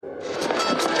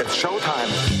It's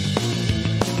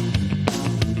showtime.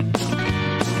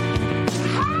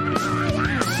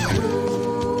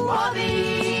 Who are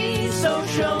these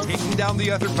socials? Taking down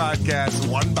the other podcasts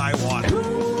one by one.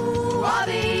 Who are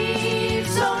these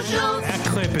socials? That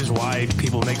clip is why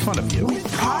people make fun of you.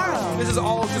 With Carl This is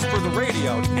all just for the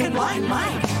radio. and Blind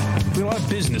Mike. We have a lot of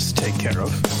business to take care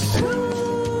of.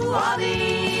 Who are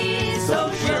these We are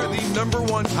socials? the number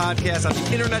one podcast on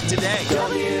the internet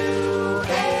today.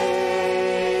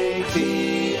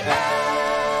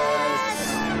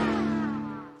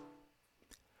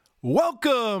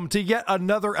 Welcome to yet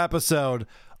another episode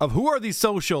of Who Are These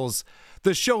Socials,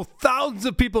 the show thousands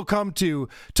of people come to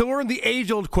learn the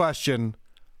age-old question,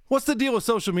 what's the deal with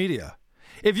social media?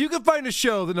 If you can find a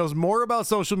show that knows more about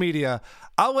social media,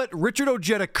 I'll let Richard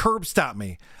Ojeda curb stop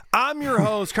me. I'm your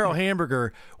host, Carl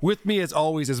Hamburger. With me, as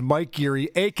always, is Mike Geary,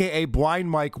 a.k.a. Blind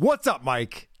Mike. What's up,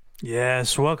 Mike?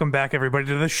 Yes, welcome back, everybody,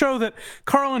 to the show that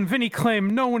Carl and Vinny claim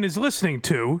no one is listening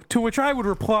to which I would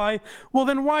reply, well,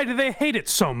 then why do they hate it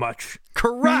so much?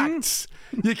 Correct.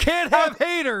 You can't have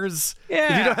haters if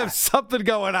you Yeah. don't have something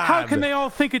going on. How can they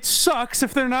all think it sucks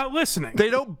if they're not listening?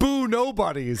 They don't boo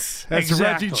nobodies, as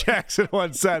Exactly. Reggie Jackson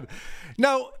once said.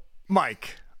 Now,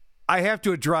 Mike, I have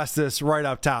to address this right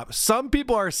up top. Some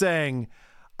people are saying,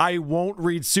 I won't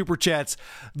read super chats.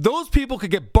 Those people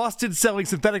could get busted selling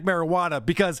synthetic marijuana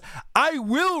because I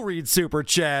will read super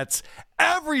chats.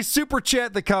 Every super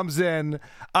chat that comes in,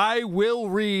 I will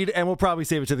read, and we'll probably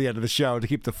save it to the end of the show to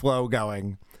keep the flow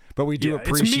going. But we do Yeah,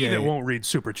 appreciate it's me that won't read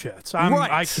super chats. I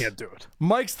Right. can't do it.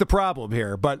 Mike's the problem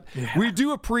here, but we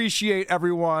do appreciate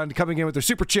everyone coming in with their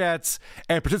super chats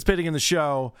and participating in the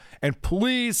show. And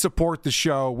please support the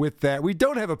show with that. We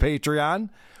don't have a Patreon.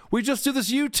 We just do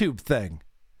this YouTube thing.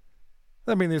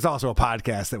 I mean, there's also a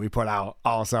podcast that we put out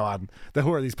also on the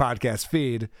Who Are These Podcast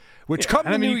feed, which come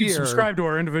And the I mean, new you can year. subscribe to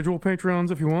our individual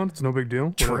Patreons if you want. It's no big deal.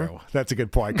 Whatever. True. That's a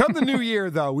good point. Come the new year,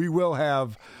 though, we will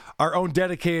have our own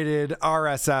dedicated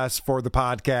RSS for the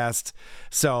podcast.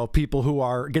 So people who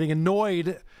are getting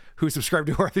annoyed who subscribe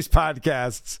to these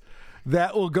podcasts,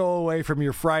 that will go away from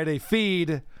your Friday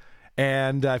feed.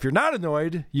 And if you're not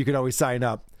annoyed, you can always sign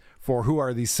up for Who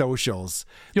Are These Socials.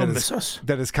 You'll That miss is- us.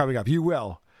 That is coming up. You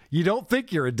will. You don't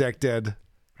think you're addicted,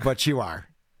 but you are.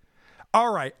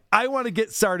 All right, I want to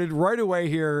get started right away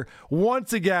here.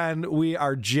 Once again, we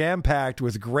are jam-packed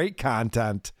with great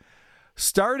content.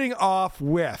 Starting off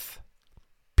with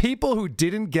people who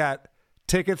didn't get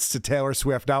tickets to Taylor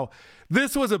Swift. Now,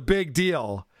 this was a big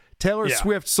deal. Taylor Yeah.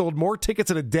 Swift sold more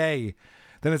tickets in a day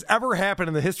than has ever happened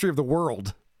in the history of the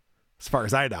world, as far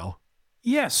as I know.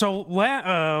 Yeah, so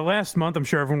last month, I'm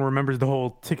sure everyone remembers the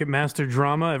whole Ticketmaster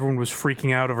drama. Everyone was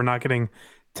freaking out over not getting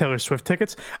Taylor Swift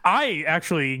tickets. I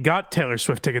actually got Taylor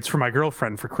Swift tickets for my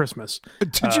girlfriend for Christmas.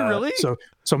 Did you really? So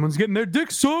someone's getting their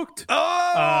dick sucked.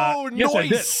 Oh, yes, I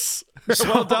did. nice.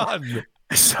 Well done.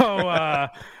 So,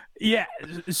 yeah,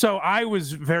 so I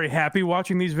was very happy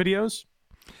watching these videos.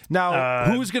 Now,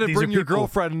 who's going to these bring are your people-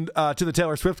 girlfriend to the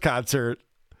Taylor Swift concert?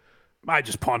 I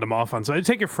just pawned them off on, so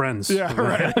take your friends. Yeah,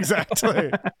 right.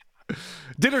 Exactly.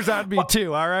 Dinner's on me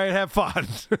too. All right, have fun.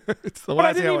 It's the But I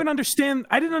last thing didn't even understand.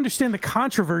 I didn't understand the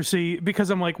controversy because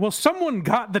I'm like, well, someone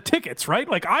got the tickets, right?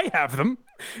 Like I have them,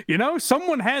 you know.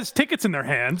 Someone has tickets in their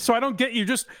hand, so I don't get you.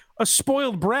 Just a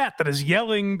spoiled brat that is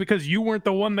yelling because you weren't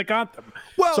the one that got them.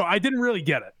 Well- so I didn't really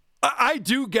get it. I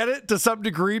do get it to some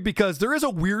degree because there is a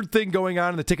weird thing going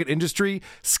on in the ticket industry.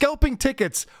 Scalping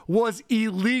tickets was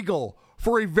illegal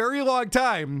for a very long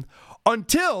time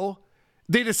until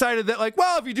they decided that, like,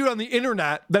 well, if you do it on the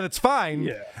internet, then it's fine.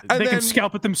 Yeah, And they then, can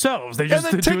scalp it themselves. They and just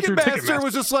then do it through Ticketmaster Ticketmaster.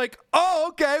 was just like, oh,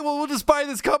 okay, well, we'll just buy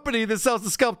this company that sells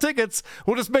the scalp tickets.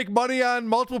 We'll just make money on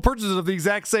multiple purchases of the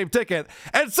exact same ticket.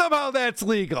 And somehow that's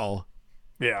legal.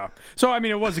 Yeah. So I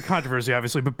mean, it was a controversy,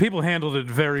 obviously, but people handled it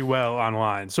very well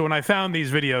online. So when I found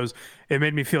these videos, it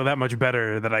made me feel that much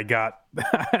better that I got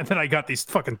that I got these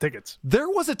fucking tickets. There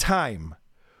was a time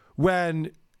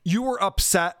when you were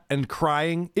upset and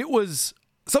crying. It was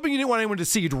something you didn't want anyone to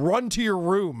see. You'd run to your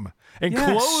room and Yes.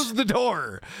 close the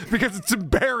door because it's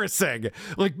embarrassing.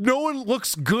 Like, no one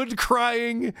looks good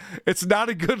crying. It's not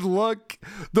a good look.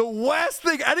 The last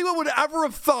thing anyone would ever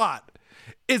have thought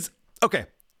is, okay,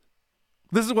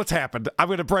 this is what's happened. I'm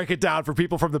going to break it down for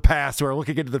people from the past who are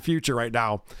looking into the future right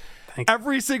now.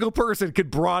 Every single person could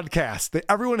broadcast.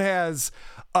 Everyone has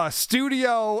a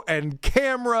studio and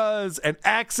cameras and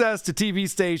access to TV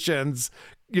stations,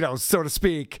 you know, so to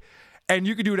speak. And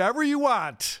you can do whatever you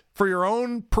want for your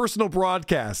own personal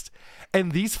broadcast.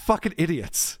 And these fucking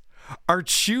idiots are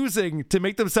choosing to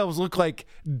make themselves look like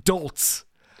dolts.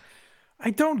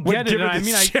 I don't when get it. given I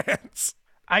this mean, chance.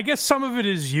 I guess some of it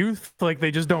is youth. Like they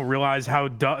just don't realize how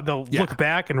they'll look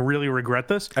back and really regret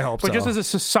this. I hope but so. just as a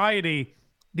society,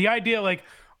 the idea like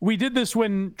we did this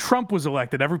when Trump was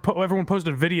elected. Everyone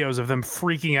posted videos of them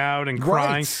freaking out and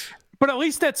crying. Right. But at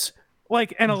least that's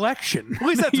like an election. At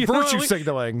least that's You know, virtue at least-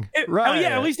 signaling. Oh Right.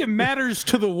 yeah, at least it matters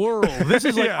to the world. This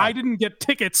is like Yeah. I didn't get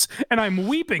tickets and I'm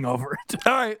weeping over it.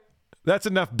 All right. That's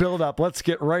enough build up. Let's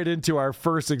get right into our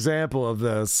first example of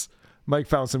this. Mike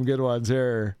found some good ones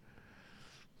here.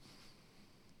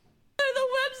 The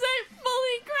website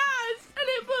fully crashed and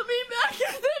it put me back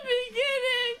at the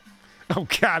beginning. Oh,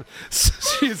 God.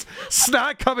 She's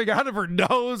snot coming out of her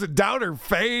nose and down her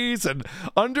face and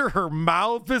under her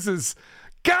mouth. This is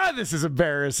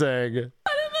embarrassing. What am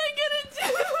I gonna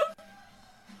do?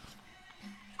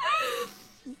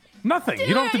 Nothing.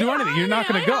 You don't have to do anything. You're not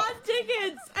going to go. I had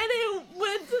tickets and I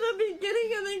went to the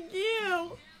beginning of the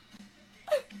queue.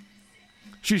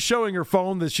 She's showing her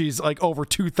phone that she's like over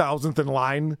 2,000th in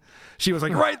line. She was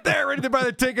like right there, ready to buy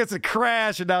the tickets and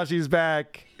crash, and now she's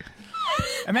back.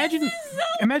 Imagine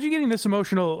getting this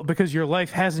emotional because your life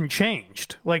hasn't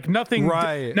changed. Like nothing.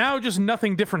 Right. Now, just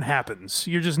nothing different happens.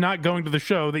 You're just not going to the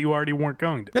show that you already weren't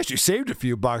going to. Yeah, she saved a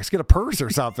few bucks. Get a purse or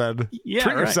something. Yeah,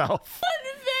 Treat right. yourself.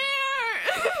 Unfair.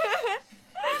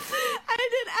 I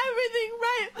did everything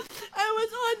right. I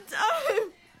was on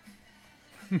time.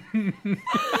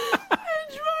 I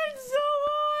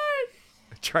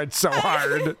tried so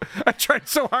hard. I tried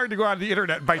so hard to go on the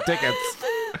internet and buy tickets.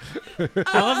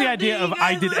 I love the idea of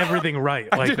I did everything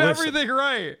right. Like, I did listen, everything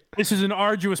right. this is an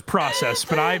arduous process,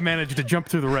 but I managed to jump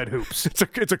through the red hoops. It's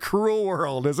a cruel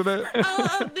world, isn't it? I'll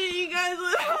update you guys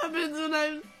what happens when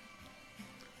I'm.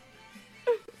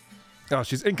 Oh,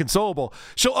 she's inconsolable.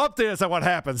 She'll update us on what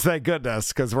happens, thank goodness,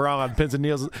 because we're all on pins and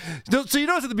needles. So you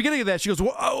notice at the beginning of that, she goes,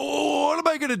 what am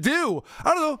I going to do?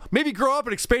 I don't know. Maybe grow up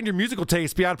and expand your musical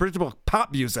taste beyond predictable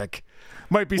pop music.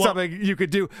 Might be something you could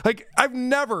do. Like, I've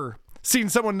never seen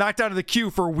someone knocked out of the queue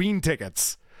for Ween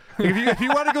tickets. If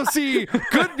you want to go see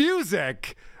good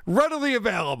music, readily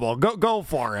available, go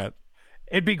for it.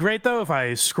 It'd be great though if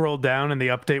I scrolled down and the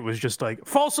update was just like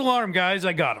false alarm, guys.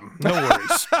 I got him. No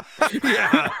worries.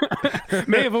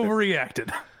 May have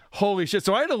overreacted. Holy shit.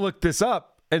 So I had to look this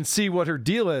up and see what her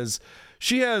deal is.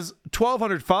 She has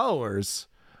 1,200 followers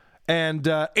and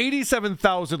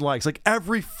 87,000 likes. Like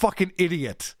every fucking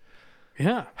idiot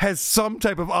Yeah. has some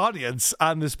type of audience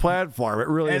on this platform. It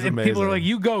really is And amazing. people are like,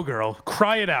 "You go, girl.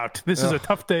 Cry it out. This is a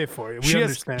tough day for you." We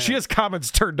understand. she has comments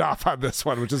turned off on this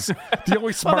one, which is the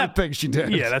only smart thing she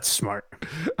did. Yeah, that's smart.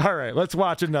 All right, let's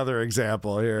watch another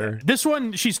example here. This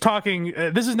one, she's talking.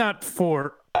 This is not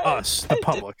for us, the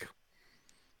public.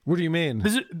 What do you mean?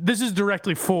 This is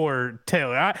directly for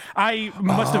Taylor. I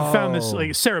must have found this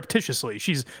like surreptitiously.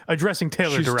 She's addressing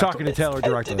Taylor She's directly. talking to Taylor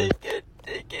directly. Didn't get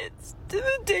tickets to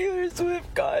the Taylor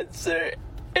Swift concert,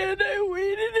 and I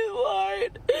waited in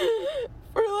line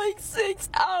for like 6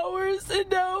 hours, and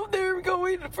now they're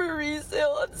going for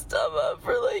resale on StubHub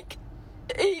for like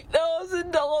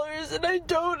 $8,000, and I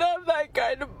don't have that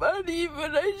kind of money,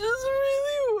 but I just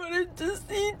really wanted to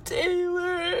see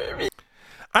Taylor.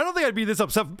 I don't think I'd be this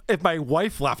upset if my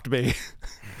wife left me.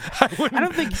 I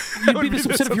don't think you'd be this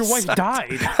upset if your wife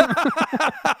died.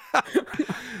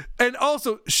 And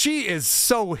also, she is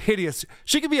so hideous.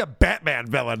 She could be a Batman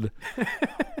villain.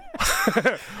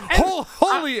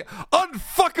 Holy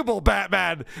unfuckable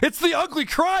Batman. It's the ugly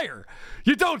crier.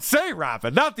 You don't say,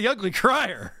 Robin, not the ugly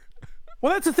crier.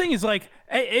 Well, that's the thing is like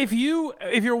if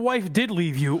your wife did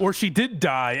leave you or she did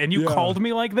die and you Yeah. called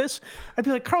me like this, I'd be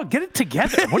like, Carl, get it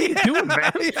together. What are you doing,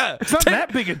 man? Yeah. It's not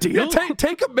that big a deal. Yeah,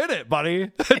 take a minute,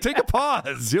 buddy. Take a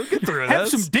pause. You'll get through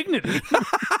Have this. some dignity.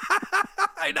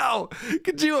 I know.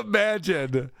 Could you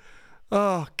imagine?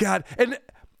 Oh, God. And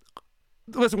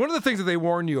listen, one of the things that they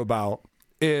warn you about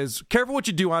is careful what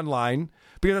you do online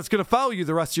because it's going to follow you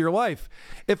the rest of your life.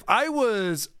 If I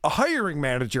was a hiring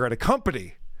manager at a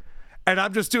company and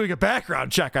I'm just doing a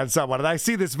background check on someone and I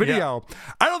see this video,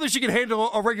 I don't think she can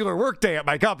handle a regular work day at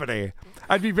my company.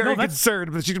 I'd be very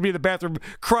concerned that she could be in the bathroom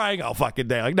crying all fucking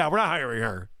day. Like, no, we're not hiring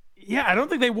her. Yeah, I don't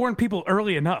think they warn people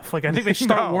early enough. Like, I think they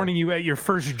start No. warning you at your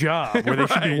first job, where they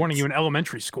should be Right. warning you in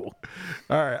elementary school.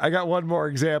 All right, I got one more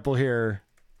example here.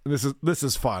 This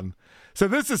is fun. So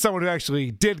this is someone who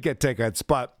actually did get tickets,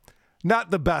 but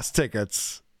not the best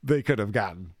tickets they could have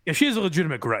gotten. Yeah, she has a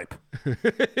legitimate gripe.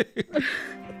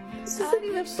 This isn't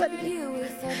even funny.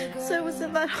 So I was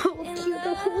in that whole queue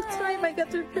the whole time. I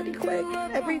got through pretty quick.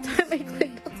 Every time I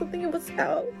clicked on something, it was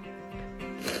out.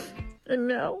 And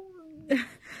now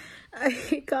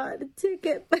I got a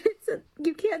ticket, but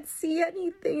you can't see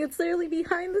anything. It's literally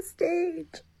behind the stage.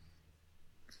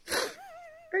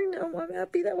 I know I'm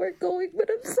happy that we're going, but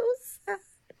I'm so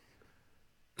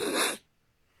sad.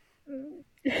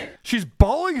 She's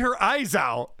bawling her eyes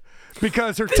out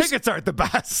because her tickets aren't the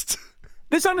best.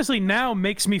 This honestly now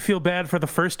makes me feel bad for the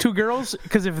first two girls,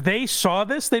 because if they saw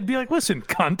this, they'd be like, listen,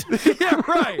 cunt. Yeah,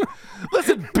 right.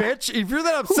 Listen, bitch, if you're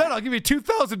that upset, I'll give you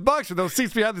 $2,000 for those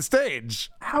seats behind the stage.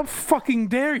 How fucking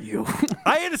dare you?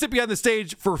 I had to sit behind the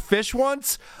stage for Fish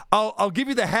once. I'll give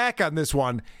you the hack on this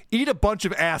one. Eat a bunch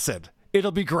of acid.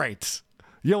 It'll be great.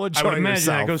 You'll enjoy I would imagine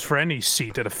yourself. that goes for any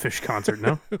seat at a Fish concert,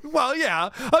 no? Well, yeah.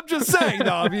 I'm just saying,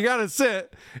 though, if you got to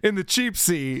sit in the cheap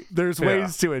seat, there's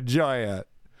ways to enjoy it.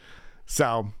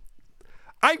 So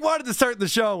I wanted to start the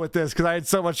show with this because I had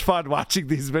so much fun watching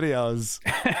these videos.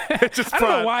 It's just I don't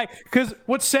know why, because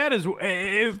what's sad is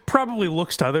it probably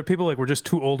looks to other people like we're just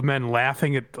two old men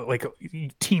laughing at like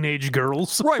teenage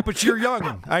girls. Right, but you're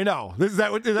young. I know. Is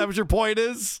that what your point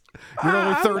is? You're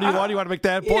only 31. You want to make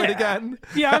that point again?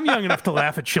 Yeah, I'm young enough to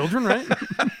laugh at children, right?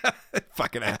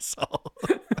 Fucking asshole.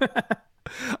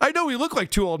 I know we look like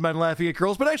two old men laughing at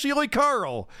girls, but actually only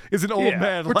Carl is an old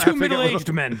man we're laughing two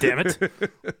middle-aged men, damn it.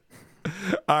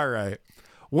 All right.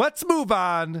 Let's move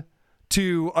on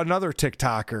to another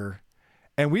TikToker.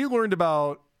 And we learned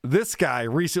about this guy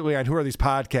recently on Who Are These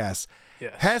Podcasts.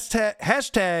 Yes.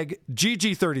 Hashtag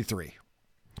GG33.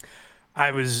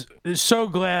 I was so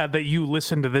glad that you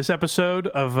listened to this episode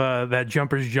of that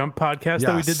Jumpers Jump podcast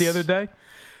that we did the other day,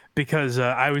 because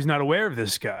I was not aware of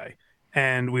this guy.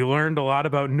 And we learned a lot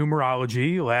about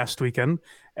numerology last weekend.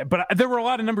 But there were a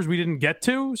lot of numbers we didn't get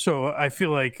to, so I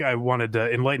feel like I wanted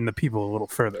to enlighten the people a little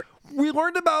further. We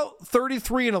learned about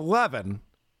 33 and 11.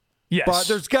 Yes. But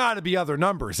there's got to be other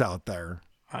numbers out there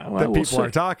that people are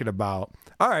talking about.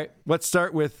 All right, let's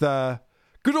start with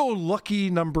good old lucky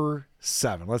number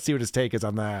 7. Let's see what his take is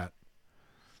on that.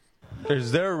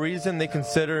 Is there a reason they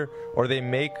consider or they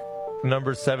make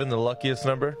number 7 the luckiest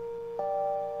number?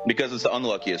 Because it's the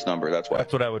unluckiest number, that's why.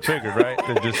 That's what I would figure, right?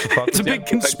 It's a big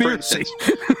conspiracy. Like,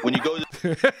 for instance, when you go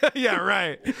to... Yeah,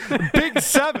 right. Big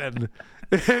 7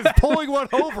 is pulling one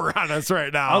over on us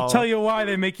right now. I'll tell you why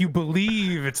they make you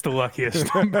believe it's the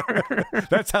luckiest number.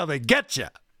 That's how they get you.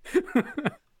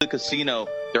 The casino,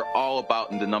 they're all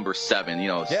about the number 7.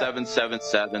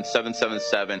 777,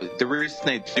 777. The reason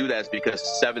they do that is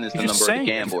because 7 is the number of the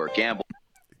gambler.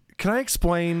 Can I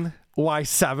explain why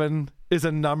 7 is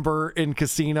a number in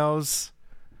casinos?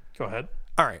 Go ahead.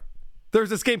 All right. There's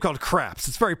this game called Craps.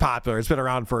 It's very popular. It's been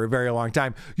around for a very long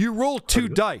time. You roll 2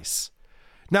 dice.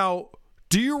 Now,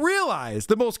 do you realize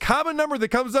the most common number that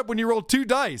comes up when you roll 2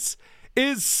 dice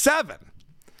is 7?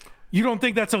 You don't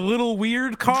think that's a little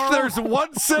weird, Carl? There's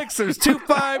 1 6, there's 2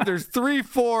 5, there's 3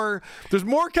 4. There's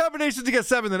more combinations to get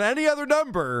 7 than any other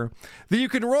number that you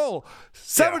can roll.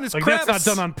 7 is craps. That's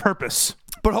not done on purpose.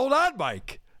 But hold on,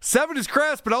 Mike. 7 is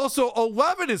craps, but also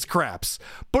 11 is craps.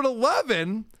 But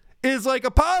 11 is like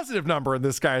a positive number in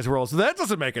this guy's world, so that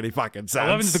doesn't make any fucking sense.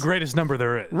 11 is the greatest number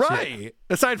there is. Right. Yeah.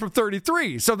 Aside from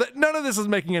 33. So that none of this is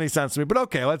making any sense to me. But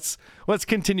okay, let's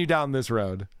continue down this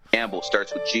road. Gamble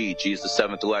starts with G. G is the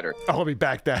 7th letter. Oh, let me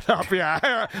back that up.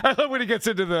 Yeah. I love when he gets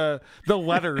into the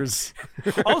letters.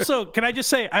 Also, can I just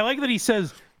say, I like that he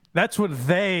says that's what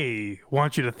they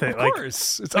want you to think. Of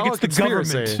course. It's all the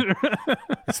government.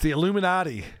 It's the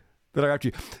Illuminati that are after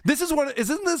you.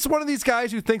 Isn't this one of these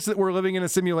guys who thinks that we're living in a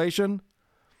simulation?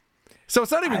 So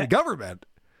it's not even the government.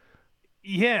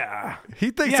 Yeah.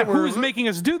 He thinks that who's making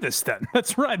us do this then?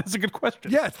 That's right. That's a good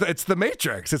question. Yeah, it's the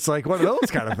Matrix. It's like one of those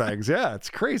kind of things. Yeah,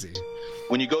 it's crazy.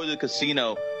 When you go to the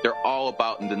casino, they're all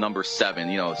about the number 7.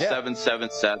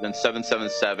 777,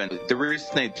 777. The reason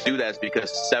they do that is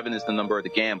because 7 is the number of the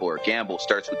gambler. Gamble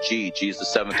starts with G. G is the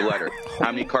 7th letter.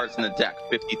 How many cards in the deck?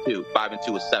 52. 5 and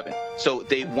 2 is 7. So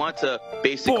they want to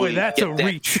basically. Boy, that's a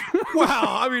reach. Well,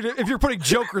 I mean, if you're putting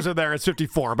jokers in there, it's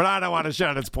 54. But I don't want to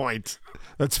shout its point.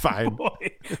 That's fine. Boy.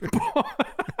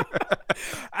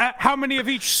 How many of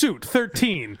each suit?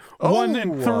 13. 1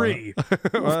 and 3.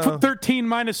 13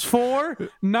 minus 4?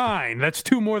 9. That's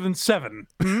 2 more than 7.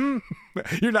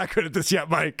 You're not good at this yet,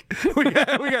 Mike. You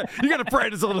got to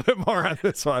practice a little bit more on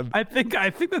this one. I think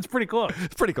that's pretty close.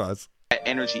 It's pretty close.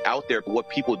 Energy out there, but what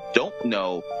people don't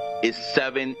know is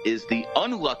 7 is the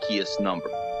unluckiest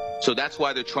number. So that's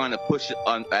why they're trying to push it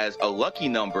on as a lucky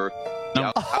number.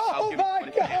 Oh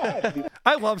my God!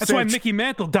 I love. That's why Mickey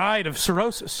Mantle died of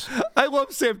cirrhosis. I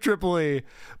love Sam Tripoli,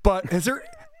 but is there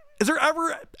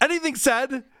ever anything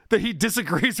said that he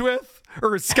disagrees with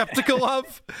or is skeptical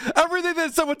of? Everything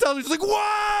that someone tells you is like,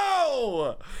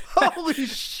 whoa, holy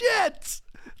shit,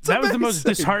 That was the most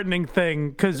disheartening thing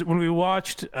because when we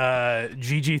watched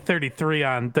GG33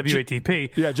 on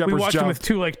WATP, we watched them with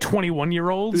two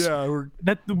 21-year-olds. Yeah,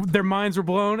 their minds were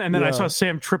blown, and then I saw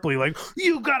Sam Tripoli like,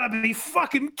 "You gotta be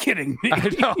fucking kidding me!" I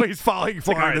know he's falling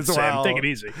for it as well. Sam, take it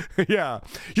easy. Yeah,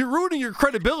 you're ruining your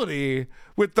credibility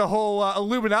with the whole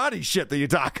Illuminati shit that you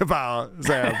talk about,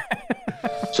 Sam.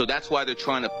 So that's why they're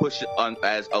trying to push it on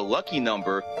as a lucky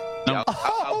number.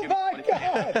 Oh my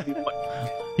God!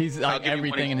 He's like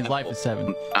everything in his life is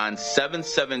 7. On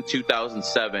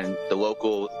 7/7/2007, the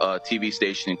local TV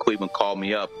station in Cleveland called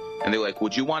me up, and they're like,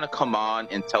 "Would you want to come on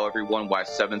and tell everyone why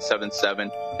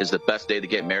 7/7/7 is the best day to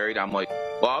get married?" I'm like,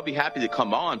 "Well, I'll be happy to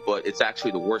come on, but it's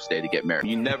actually the worst day to get married.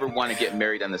 You never want to get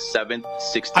married on the 7th,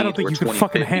 16th, or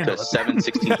 25th because 7,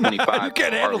 16, 25 you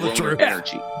can't handle the truth.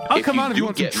 Energy. I'll come on if you do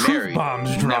want some get truth married, bombs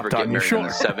you never dropped get on you, married on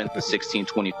the sure. 7th, 16th,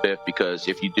 25th because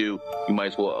if you do, you might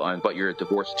as well invite your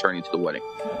divorce attorney to the wedding."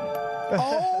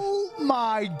 Oh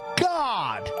my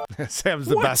God! Sam's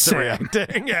the best at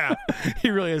reacting. Yeah, he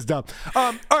really is dumb.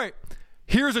 All right,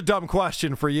 here's a dumb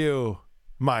question for you,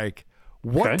 Mike.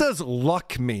 What does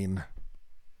luck mean?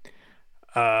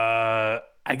 I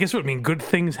guess it would mean good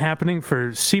things happening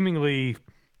for seemingly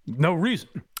no reason.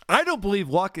 I don't believe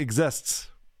luck exists.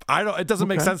 It doesn't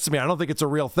make sense to me. I don't think it's a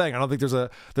real thing. I don't think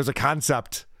there's a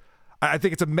concept. I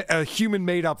think it's a human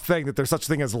made up thing that there's such a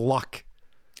thing as luck.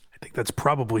 I think that's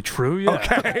probably true. Yeah.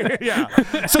 Okay. Yeah.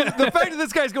 So the fact that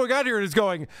this guy's going out here and is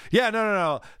going,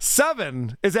 no.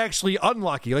 7 is actually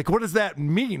unlucky. Like, what does that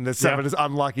mean? That 7 is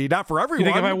unlucky? Not for everyone.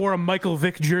 You think if I wore a Michael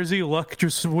Vick jersey, luck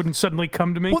just wouldn't suddenly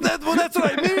come to me? Well, that's what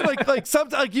I mean.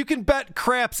 Like you can bet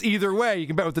craps either way. You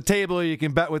can bet with the table. You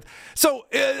can bet with. So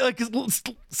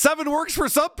 7 works for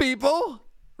some people,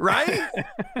 right?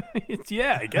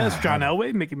 Yeah, I guess. John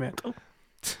Elway, Mickey Mantle.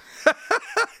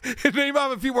 Name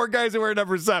off a few more guys that wear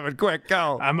number 7. Quick,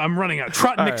 go. I'm running out.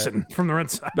 Trot Nixon from the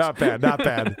Red Sox. Not bad.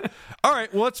 All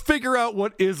right, well, let's figure out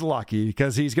what is lucky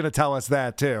because he's going to tell us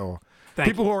that too.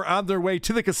 People who are on their way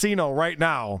to the casino right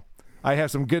now, I have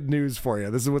some good news for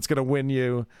you. This is what's going to win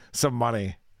you some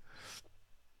money.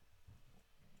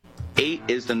 8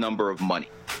 is the number of money.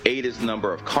 8 is the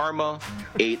number of karma.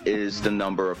 8 is the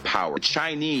number of power. The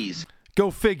Chinese. Go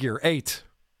figure. 8.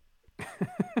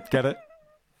 Get it?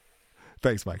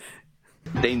 Thanks, Mike.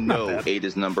 They know 8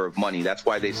 is the number of money. That's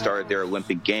why they started their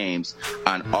Olympic Games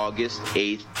on August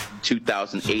 8th,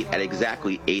 2008 at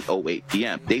exactly 8:08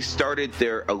 p.m. They started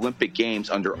their Olympic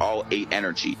Games under all 8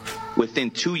 energy.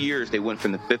 Within 2 years, they went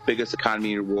from the 5th biggest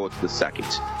economy in the world to the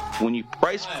 2nd. When you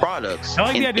price products, I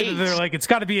like the idea that they're like, it's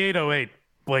got to be 8:08.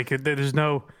 Like, there's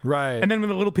no right. And then when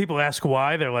the little people ask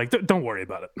why, they're like, don't worry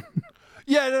about it.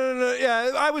 Yeah, no.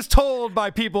 Yeah, I was told by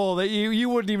people that you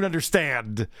wouldn't even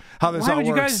understand how this all works. Why would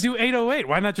you guys do 8:08?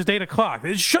 Why not just 8 o'clock?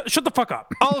 Shut the fuck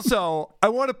up. Also, I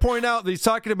want to point out that he's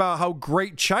talking about how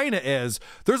great China is.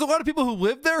 There's a lot of people who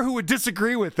live there who would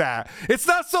disagree with that. It's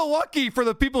not so lucky for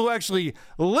the people who actually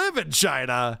live in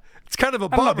China. It's kind of a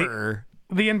bummer.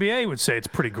 The NBA would say it's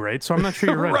pretty great, so I'm not sure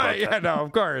you're right. Right, about that. yeah, no,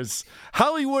 of course.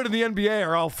 Hollywood and the NBA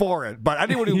are all for it, but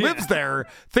anyone who lives there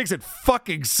thinks it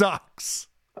fucking sucks.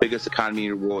 Biggest economy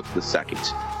in the world to the 2nd.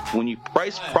 When you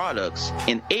price products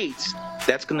in 8s,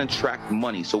 that's going to attract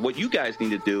money. So what you guys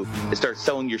need to do is start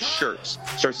selling your shirts,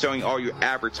 start selling all your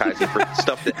advertising for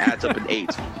stuff that adds up in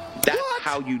 8s. That's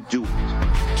how you do it.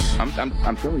 I'm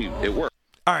telling you, it works.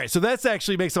 All right, so that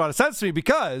actually makes a lot of sense to me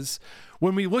because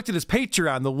when we looked at his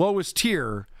Patreon, the lowest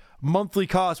tier monthly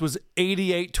cost was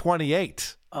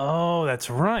 $88.28. Oh, that's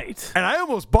right. And I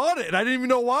almost bought it, and I didn't even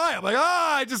know why. I'm like,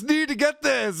 I just need to get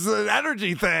this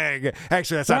energy thing.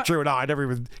 Actually, that's not true. No, I never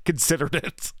even considered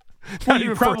it. Well,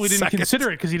 you probably didn't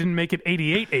consider it because he didn't make it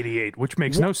 88.88, which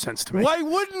makes no sense to me. Why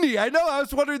wouldn't he? I know. I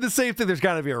was wondering the same thing. There's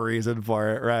got to be a reason for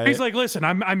it, right? He's like, listen,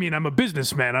 I'm a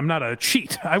businessman. I'm not a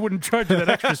cheat. I wouldn't charge you that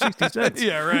extra 60 cents.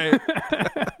 Yeah, right.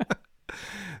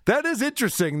 That is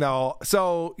interesting, though.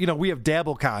 So, we have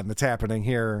DabbleCon that's happening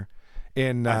here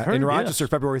in Rochester,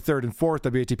 February 3rd and 4th,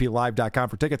 WATPlive.com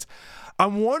for tickets.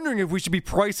 I'm wondering if we should be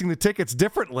pricing the tickets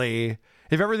differently.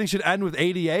 If everything should end with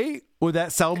 88, would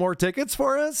that sell more tickets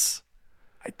for us?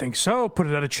 I think so. Put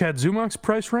it at a Chad Zumach's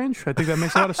price range. I think that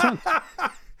makes a lot of sense.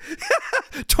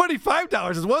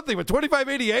 $25 is one thing, but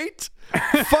 $25.88?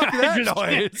 Fuck that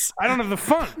noise. I don't have the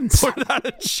funds. Put it on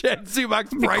a Chad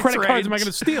Zumach's price range. Credit cards am I going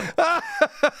to steal?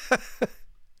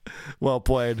 Well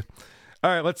played. All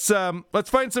right, let's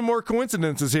find some more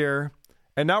coincidences here.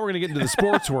 And now we're going to get into the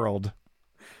sports world.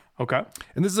 Okay.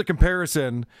 And this is a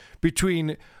comparison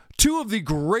between two of the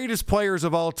greatest players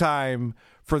of all time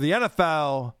for the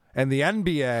NFL and the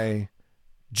NBA,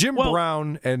 Jim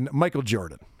Brown and Michael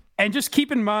Jordan. And just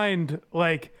keep in mind,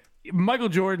 like, Michael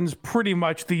Jordan's pretty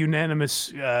much the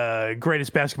unanimous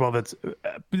greatest basketball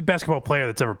player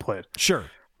that's ever played. Sure.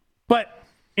 But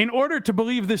in order to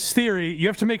believe this theory, you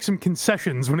have to make some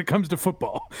concessions when it comes to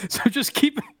football. So just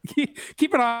keep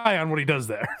an eye on what he does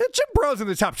there. Jim Brown's in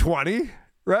the top 20,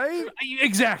 right?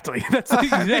 Exactly. That's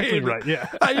exactly right. Yeah.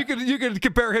 You could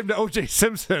compare him to O.J.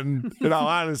 Simpson, in all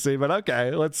honesty, but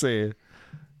okay, let's see.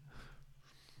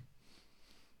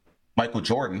 Michael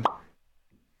Jordan born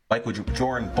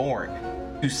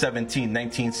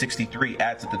 2/17/1963,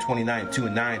 adds up to 29, 2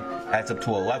 and 9, adds up to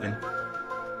 11.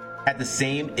 Had the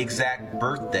same exact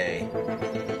birthday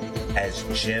as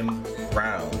Jim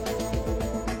Brown.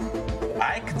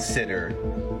 I consider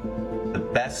the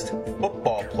best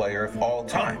football player of all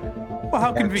time. Well,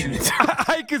 how convenient.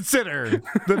 I consider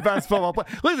the best football player.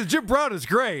 Listen, Jim Brown is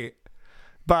great,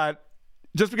 but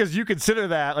just because you consider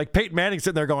that, like Peyton Manning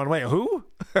sitting there going, wait, who?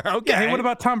 Okay. Yeah, hey, what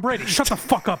about Tom Brady? Shut the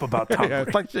fuck up about Tom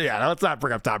Brady. Let's not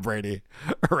bring up Tom Brady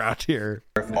around here.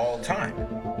 Of all time.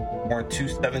 Born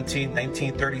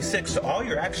 2/17/1936. So all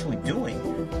you're actually doing,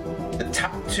 the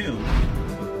top two,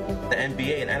 the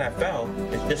NBA and NFL,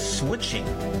 is just switching.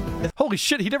 Holy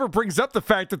shit, he never brings up the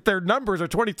fact that their numbers are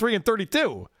 23 and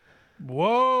 32.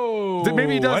 Whoa.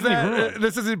 Maybe he does that.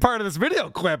 This isn't part of this video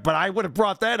clip, but I would have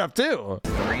brought that up too.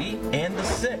 3 and the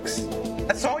 6.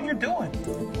 That's all you're doing.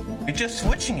 You're just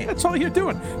switching it. That's all you're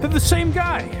doing. They're the same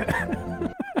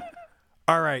guy.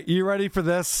 All right, you ready for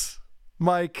this,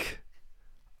 Mike?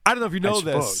 I don't know if you know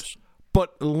this,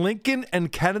 but Lincoln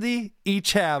and Kennedy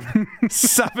each have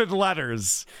 7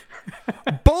 letters.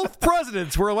 Both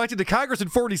presidents were elected to Congress in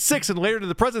 46 and later to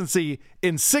the presidency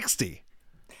in 60.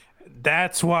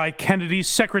 That's why Kennedy's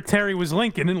secretary was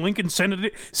Lincoln and Lincoln's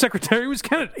secretary was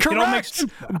Kennedy. Correct. It all makes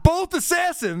sense. Both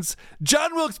assassins,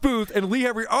 John Wilkes Booth and Lee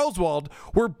Harvey Oswald,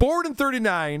 were born in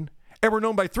 39 and were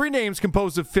known by 3 names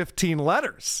composed of 15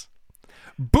 letters.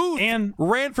 Booth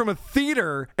ran from a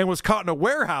theater and was caught in a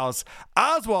warehouse.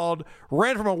 Oswald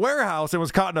ran from a warehouse and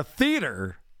was caught in a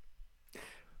theater.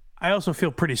 I also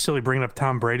feel pretty silly bringing up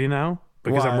Tom Brady now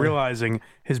because I'm realizing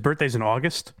his birthday's in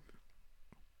August.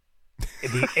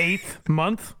 In the 8th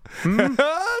month.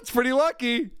 That's pretty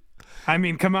lucky. I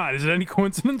mean, come on. Is it any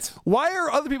coincidence? Why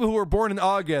are other people who were born in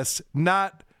August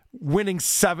not winning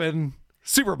 7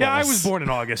 Super Bowls? Yeah, I was born in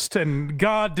August, and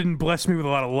God didn't bless me with a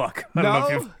lot of luck. I don't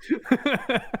know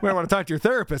if we might want to talk to your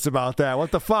therapist about that. What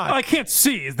the fuck? I can't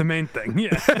see is the main thing.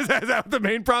 Yeah. Is that what the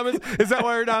main problem is? Is that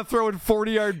why you're not throwing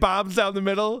 40-yard bombs down the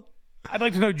middle? I'd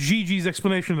like to know Gigi's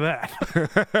explanation of that.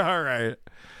 All right.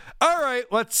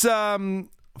 Let's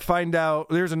find out.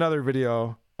 There's another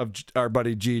video of our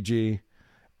buddy Gigi,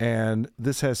 and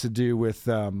this has to do with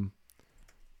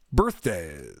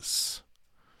birthdays.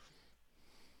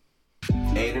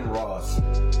 Aiden Ross,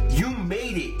 you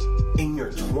made it in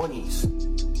your 20s.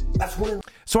 That's when.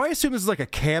 So I assume this is like a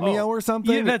cameo or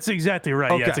something? Yeah, that's exactly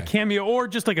right. Okay. Yeah, it's a cameo or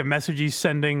just like a message he's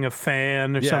sending a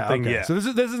fan or something. Okay. Yeah. So this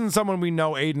isn't someone we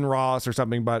know, Aiden Ross or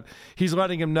something, but he's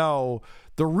letting him know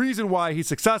the reason why he's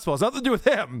successful has nothing to do with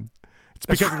him. It's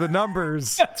because of the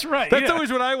numbers. That's right. That's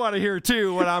always what I want to hear,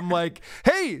 too, when I'm like,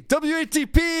 hey,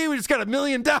 WATP, we just got 1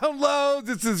 million downloads.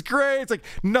 This is great. It's like,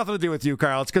 nothing to do with you,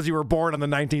 Carl. It's because you were born on the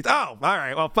 19th. Oh, all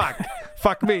right. Well,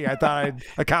 fuck me. I thought I'd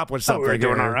accomplished something. We're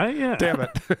doing all right, yeah. Damn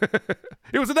it.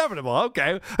 It was inevitable.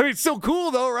 Okay. I mean, it's still cool,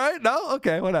 though, right? No?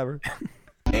 Okay, whatever.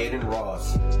 Aiden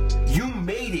Ross, you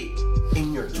made it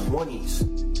in your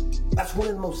 20s. That's one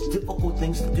of the most difficult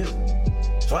things to do.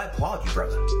 So I applaud you,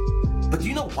 brother. But do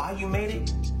you know why you made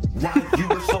it? Why you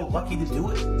were so lucky to do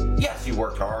it? Yes, you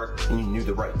worked hard and you knew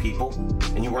the right people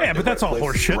and you worked. Yeah, but that's all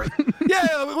horseshit.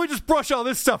 Yeah, we just brush all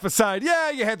this stuff aside.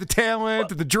 Yeah, you had the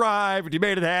talent and the drive and you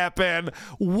made it happen.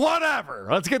 Whatever.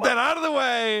 Let's get that out of the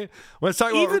way. Let's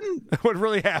talk about what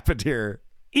really happened here.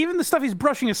 Even the stuff he's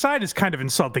brushing aside is kind of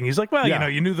insulting. He's like, well,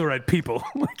 you knew the right people.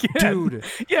 Dude.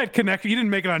 Yeah, connect. You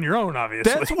didn't make it on your own,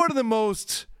 obviously. That's one of the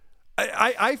most...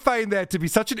 I find that to be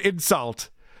such an insult.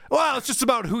 Well, it's just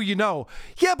about who you know.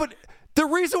 Yeah, but the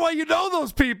reason why you know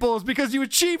those people is because you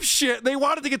achieved shit and they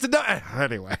wanted to get to know.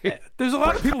 Anyway. There's a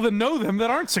lot of people that know them that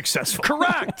aren't successful.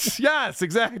 Correct. Yes,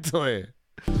 exactly.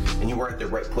 And you were at the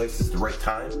right places at the right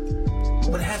time.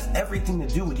 But it has everything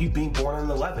to do with you being born on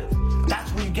the 11th.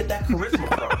 That's where you get that charisma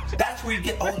from. That's where you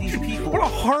get all these people. What a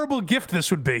horrible gift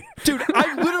this would be. Dude,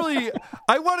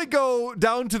 I want to go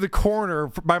down to the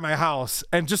corner by my house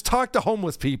and just talk to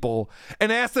homeless people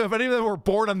and ask them if any of them were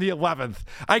born on the 11th.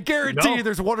 I guarantee you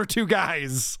there's 1 or 2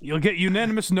 guys. You'll get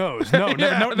unanimous no's. No,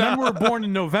 none were born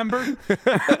in November.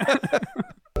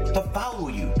 To follow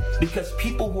you, because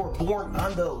people who are born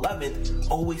on the 11th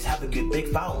always have a good big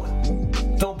following.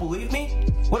 Don't believe me?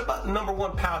 What about the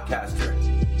 #1 podcaster?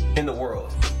 in the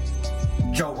world?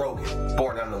 Joe Rogan,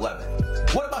 born on the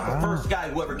 11th. What about the first guy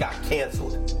who ever got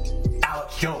canceled?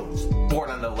 Alex Jones, born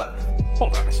on the 11th.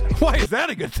 Hold on a second. Why is that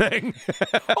a good thing?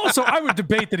 Also, I would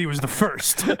debate that he was the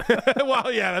first.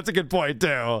 Well, yeah, that's a good point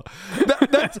too.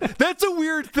 That's a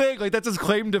weird thing. Like, that's his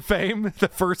claim to fame, the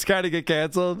first guy to get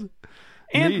canceled.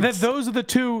 And that those are the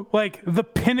two, like, the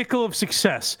pinnacle of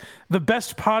success. The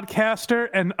best podcaster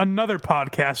and another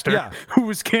podcaster who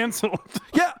was canceled.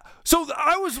 Yeah. So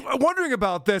I was wondering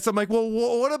about this. I'm like, well,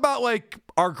 what about, like,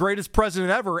 our greatest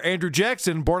president ever, Andrew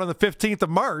Jackson, born on the 15th of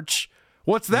March?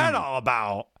 What's that all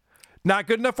about? Not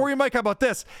good enough for you, Mike? How about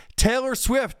this? Taylor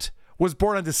Swift was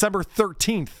born on December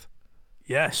 13th.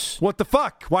 Yes. What the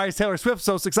fuck? Why is Taylor Swift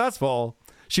so successful?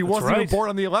 She wasn't even born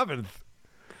on the 11th.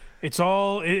 It's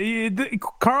all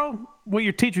Carl. What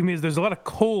you're teaching me is there's a lot of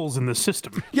coals in the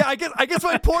system. Yeah, I guess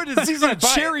my point is he's going to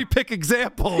cherry pick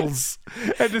examples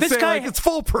and to this say guy, like it's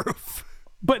foolproof.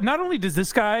 But not only does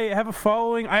this guy have a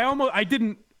following,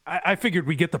 I figured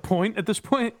we get the point at this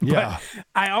point. Yeah. But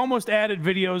I almost added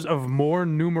videos of more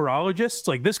numerologists.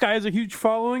 Like, this guy has a huge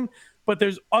following, but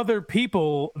there's other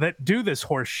people that do this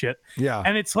horse shit. Yeah.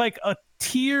 And it's like a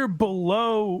tier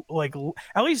below, like,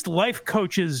 at least life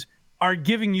coaches are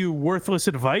giving you worthless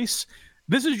advice.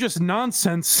 This is just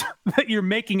nonsense that you're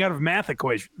making out of math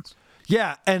equations.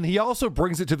 Yeah, and he also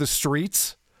brings it to the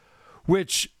streets,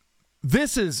 which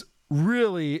this is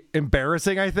really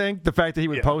embarrassing, I think, the fact that he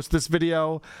would post this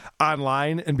video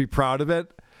online and be proud of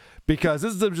it, because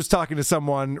this is them just talking to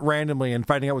someone randomly and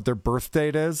finding out what their birth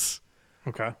date is.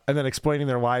 Okay. And then explaining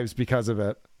their lives because of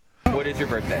it. What is your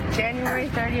birthday? January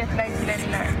 30th,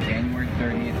 1999. January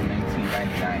 30th,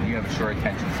 1999. You have a short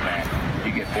attention span.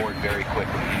 You get bored very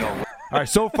quickly. You know. All right,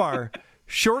 so far,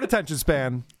 short attention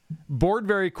span, bored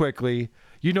very quickly.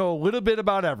 You know a little bit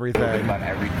about everything.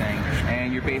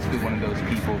 And you're basically one of those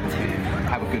people who can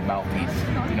have a good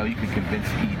mouthpiece. You know, you can convince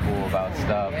people about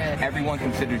stuff. Everyone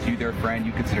considers you their friend.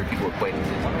 You consider people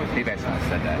acquaintances. They've actually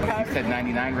said that. You said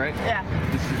 99, right? Yeah.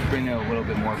 This has been a little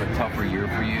bit more of a tougher year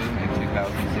for you in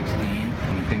 2016.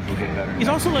 And things will get better. He's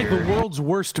also like the world's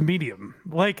worst medium.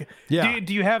 Like,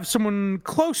 do you have someone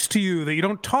close to you that you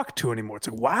don't talk to anymore? It's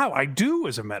like, wow, I do,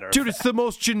 as a matter of fact. Dude, it's the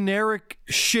most generic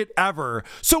shit ever.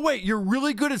 So wait, you're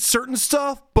really good at certain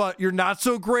stuff, but you're not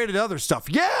so great at other stuff.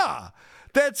 Yeah,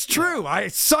 that's true. I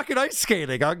suck at ice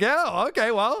skating. Yeah,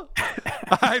 okay, well,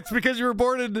 it's because you were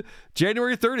born in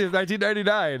January 30th,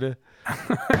 1999.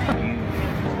 You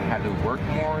had to work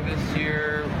more this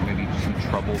year, maybe some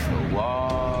trouble with the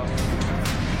law.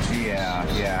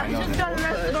 Yeah. I just got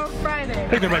arrested on Friday. I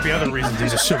think there might be other reasons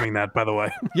he's assuming that, by the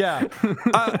way. Yeah.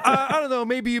 I don't know.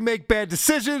 Maybe you make bad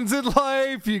decisions in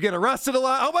life. You get arrested a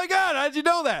lot. Oh, my God. How'd you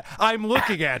know that? I'm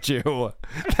looking at you.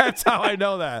 That's how I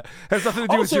know that. It has nothing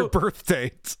to do with your birth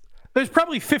date. There's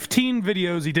probably 15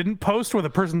 videos he didn't post where the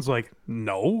person's like,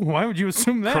 no, why would you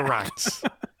assume that?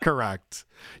 Correct.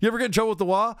 You ever get in trouble with the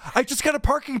law? I just got a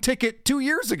parking ticket 2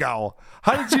 years ago.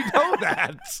 How did you know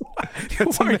that?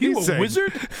 That's Are you a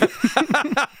wizard?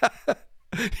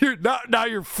 Now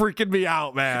you're freaking me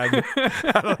out, man.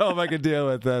 I don't know if I can deal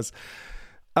with this.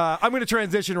 I'm going to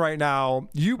transition right now.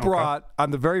 You brought,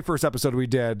 on the very first episode we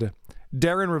did,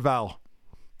 Darren Rovell.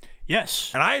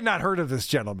 Yes. And I had not heard of this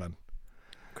gentleman.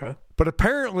 Okay. But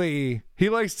apparently he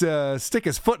likes to stick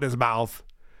his foot in his mouth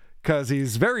because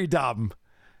he's very dumb.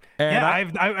 And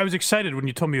yeah, I was excited when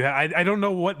you told me. I don't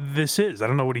know what this is. I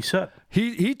don't know what he said.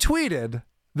 He tweeted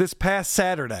this past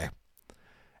Saturday,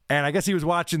 and I guess he was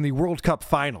watching the World Cup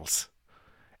finals.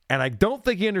 And I don't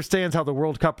think he understands how the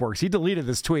World Cup works. He deleted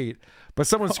this tweet, but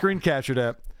someone screen captured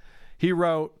it. He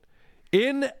wrote,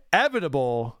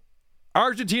 "Inevitable,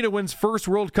 Argentina wins first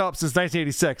World Cup since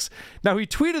 1986. Now, he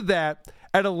tweeted that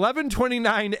at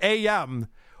 11:29 a.m.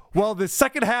 while the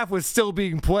second half was still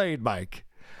being played, Mike.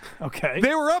 Okay.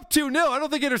 They were up 2-0. I don't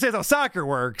think he understands how soccer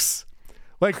works.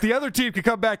 Like, the other team could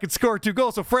come back and score 2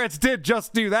 goals, so France did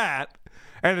just do that.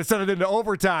 And it sent it into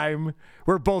overtime,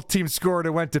 where both teams scored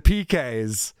and went to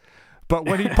PKs. But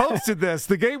when he posted this,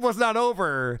 the game was not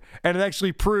over, and it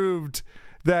actually proved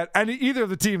that either of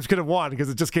the teams could have won because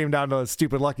it just came down to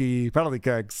stupid lucky penalty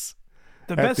kicks.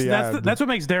 That's what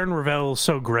makes Darren Rovell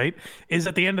so great, is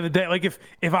at the end of the day, like if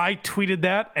I tweeted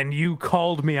that and you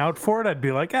called me out for it, I'd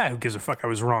be like, who gives a fuck? I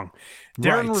was wrong.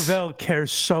 Darren Rovell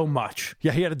cares so much.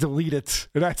 Yeah, he had to delete it.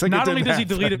 Not only does he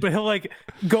delete it, but he'll like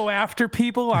go after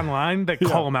people online that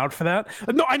call him out for that.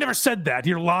 No, I never said that.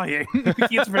 You're lying. He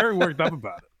gets very worked up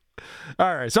about it.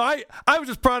 All right. So I was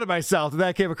just proud of myself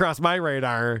that came across my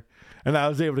radar. And I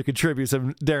was able to contribute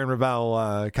some Darren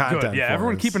Rovell content. Good. Yeah,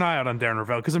 everyone keep an eye out on Darren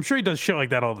Rovell because I'm sure he does shit like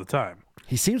that all the time.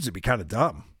 He seems to be kind of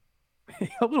dumb.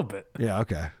 A little bit. Yeah,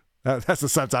 okay. That's the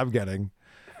sense I'm getting.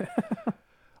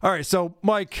 All right, so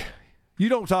Mike, you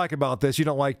don't talk about this. You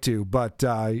don't like to, but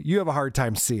you have a hard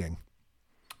time seeing.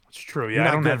 It's true. Yeah,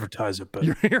 I don't advertise it, but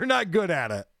you're not good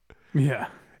at it. Yeah.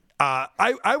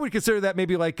 I would consider that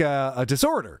maybe like a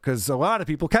disorder, because a lot of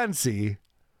people can see,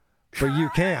 but you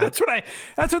can't.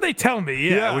 That's what they tell me.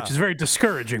 Yeah, which is very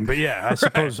discouraging. But yeah, I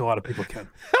suppose a lot of people can.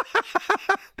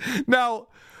 Now,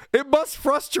 it must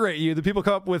frustrate you that people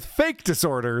come up with fake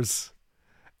disorders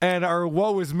and are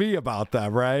woe is me about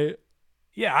them, right?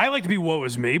 Yeah, I like to be woe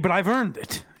is me, but I've earned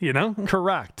it. You know?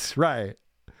 Correct. Right.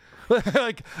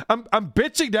 Like I'm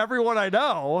bitching to everyone I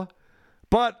know,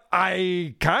 but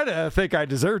I kind of think I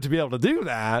deserve to be able to do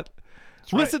that.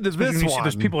 Listen to this one.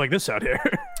 There's people like this out here.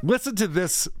 Listen to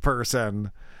this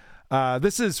person.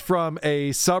 This is from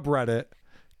a subreddit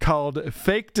called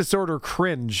Fake Disorder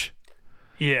Cringe.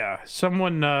 Yeah,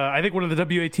 someone, I think one of the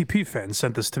WATP fans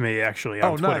sent this to me actually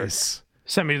on Twitter. Nice.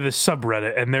 Sent me to this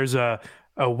subreddit, and there's a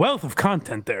wealth of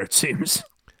content there, it seems.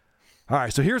 All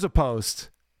right, so here's a post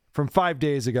from 5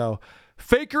 days ago.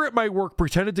 Faker at my work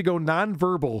pretended to go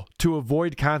nonverbal to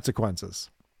avoid consequences.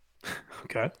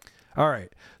 Okay. All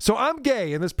right. So I'm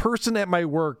gay, and this person at my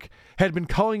work had been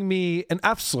calling me an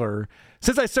F-slur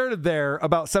since I started there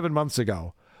about 7 months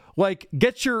ago. Like,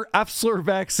 get your F-slur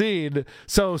vaccine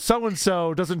so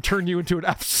so-and-so doesn't turn you into an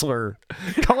F-slur.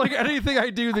 Calling anything I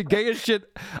do the gayest shit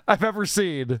I've ever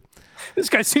seen. This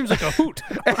guy seems like a hoot.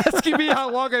 Asking me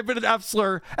how long I've been an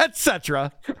F-slur,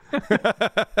 etc.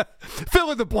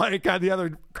 Fill in the blank on the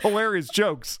other hilarious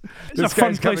jokes. It's a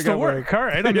fun place to work. All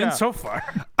right, I'm in so far.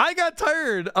 I got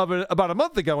tired of it about a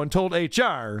month ago and told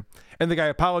HR, and the guy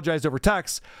apologized over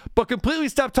text, but completely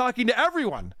stopped talking to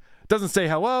everyone. Doesn't say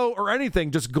hello or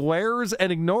anything, just glares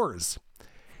and ignores.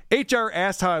 HR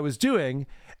asked how I was doing,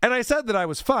 and I said that I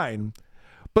was fine,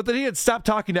 but that he had stopped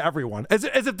talking to everyone, as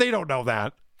if they don't know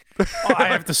that. I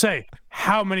have to say,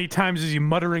 how many times is he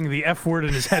muttering the F word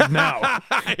in his head now?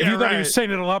 You thought he was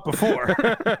saying it a lot before.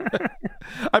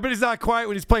 I bet he's not quiet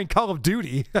when he's playing Call of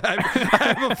Duty. I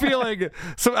have a feeling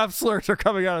some F slurs are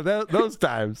coming out of those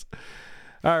times.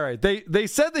 All right. They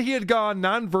said that he had gone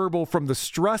nonverbal from the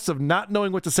stress of not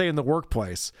knowing what to say in the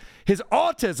workplace. His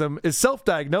autism is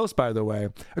self-diagnosed, by the way,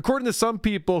 according to some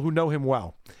people who know him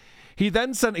well. He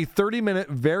then sent a 30-minute,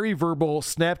 very verbal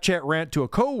Snapchat rant to a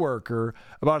coworker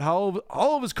about how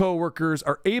all of his coworkers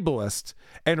are ableist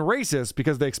and racist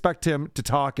because they expect him to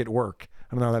talk at work.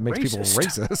 I don't know how that makes people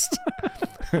racist.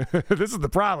 This is the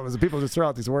problem, is that people just throw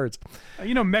out these words.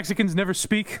 You know, Mexicans never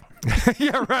speak.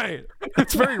 Yeah, right.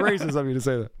 It's very racist of you to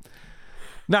say that.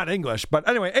 Not English. But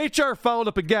anyway, HR followed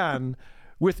up again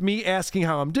with me asking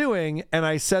how I'm doing, and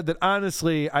I said that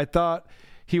honestly, I thought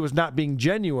he was not being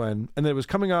genuine and that it was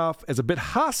coming off as a bit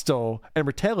hostile and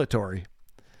retaliatory.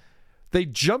 They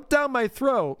jumped down my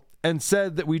throat and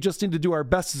said that we just need to do our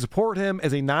best to support him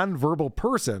as a nonverbal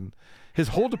person. His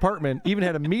whole department even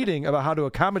had a meeting about how to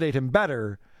accommodate him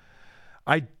better.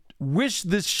 I wish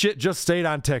this shit just stayed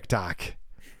on TikTok.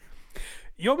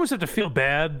 You almost have to feel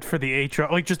bad for the HR,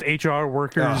 like just HR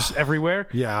workers everywhere.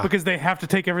 Yeah. Because they have to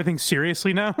take everything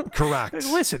seriously now. Correct.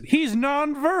 Listen, he's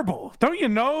nonverbal. Don't you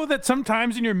know that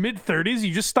sometimes in your mid-30s,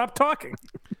 you just stop talking?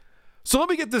 So let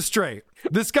me get this straight.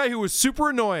 This guy who was super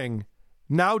annoying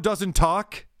now doesn't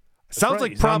talk? Sounds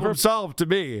like problem solved to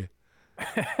me.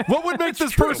 What would make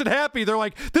this person happy? They're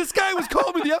like, this guy was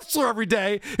calling me the F-slur every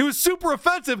day. It was super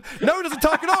offensive. Now he doesn't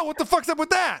talk at all. What the fuck's up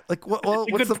with that? Like, well,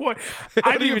 what's good point.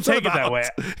 I didn't even take it that way.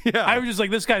 Yeah. I was just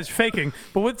like, this guy's faking.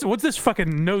 But what's this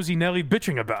fucking nosy Nelly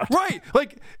bitching about? Right.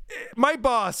 Like, my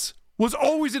boss was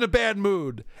always in a bad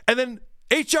mood, and then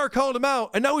HR called him out,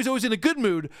 and now he's always in a good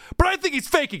mood. But I think he's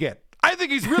faking it. I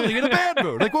think he's really in a bad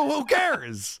mood. Like, well, who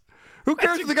cares? Who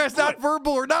cares if the guy's not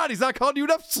verbal or not? He's not calling you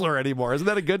an F-slur anymore. Isn't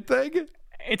that a good thing?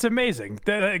 It's amazing.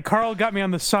 Carl got me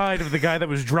on the side of the guy that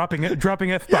was dropping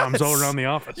F-bombs all around the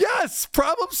office. Yes,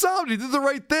 problem solved. He did the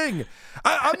right thing.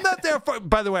 I'm not there for...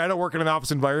 By the way, I don't work in an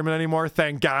office environment anymore.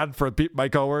 Thank God for my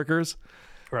coworkers.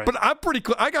 Right. But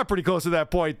I got pretty close to that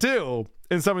point, too,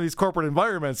 in some of these corporate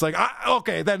environments. Like,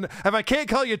 okay, then if I can't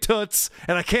call you toots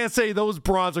and I can't say those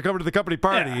bras are coming to the company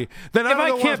party, then I don't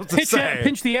know what to say.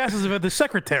 Pinch the asses of the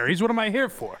secretaries, what am I here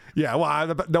for? Yeah,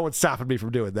 well, no one's stopping me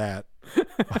from doing that.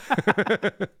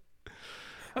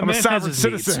 I'm a sovereign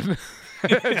citizen,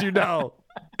 as you know.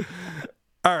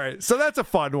 All right, so that's a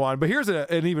fun one. But here's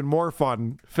an even more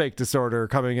fun fake disorder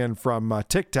coming in from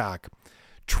TikTok.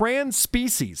 Trans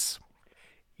species.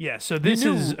 Yeah, so this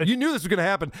is... You knew this was going to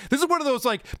happen. This is one of those,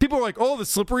 like, people are like, oh, the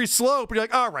slippery slope. And you're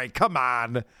like, all right, come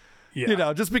on. Yeah. You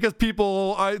know, just because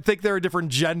people think they're a different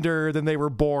gender than they were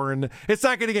born, it's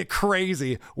not going to get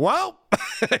crazy. Well,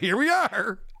 here we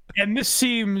are. And this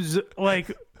seems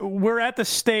like we're at the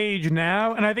stage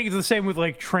now, and I think it's the same with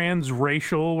like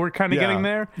transracial. We're kind of getting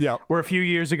there. Yep. Where a few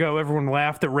years ago, everyone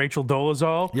laughed at Rachel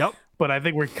Dolezal. Yep. But I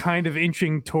think we're kind of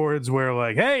inching towards where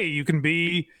like, hey, you can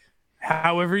be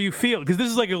however you feel. Because this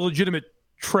is like a legitimate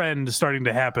trend starting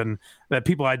to happen that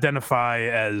people identify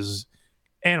as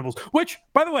animals. Which,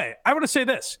 by the way, I want to say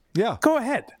this. Yeah. Go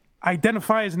ahead.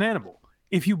 Identify as an animal.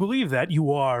 If you believe that,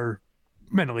 you are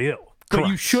mentally ill. But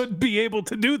you should be able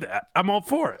to do that. I'm all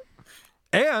for it.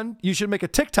 And you should make a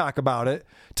TikTok about it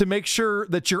to make sure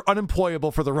that you're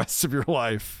unemployable for the rest of your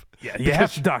life. Yeah, you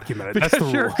have to document it. Because That's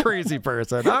the you're rule. a crazy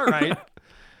person. All right.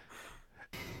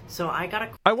 So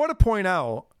I want to point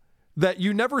out that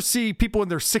you never see people in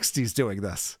their 60s doing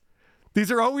this.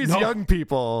 These are always young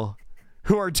people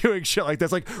who are doing shit like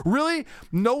this. Like, really?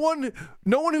 No one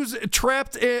who's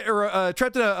trapped in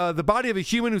the body of a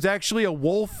human who's actually a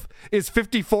wolf is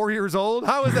 54 years old?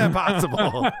 How is that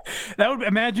possible? That would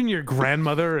imagine your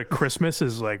grandmother at Christmas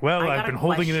is like, well, I've been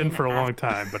holding it in for a long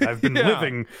time, but I've been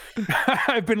living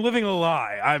a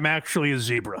lie. I'm actually a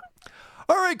zebra.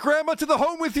 All right, Grandma, to the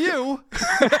home with you.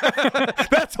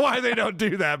 That's why they don't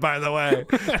do that, by the way.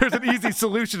 There's an easy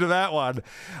solution to that one.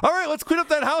 All right, let's clean up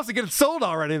that house and get it sold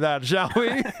already then, shall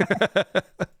we?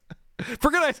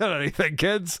 Forget I said anything,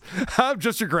 kids. I'm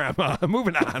just your grandma.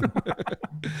 Moving on.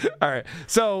 All right,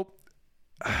 so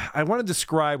I want to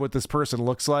describe what this person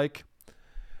looks like.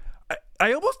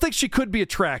 I almost think she could be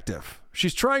attractive.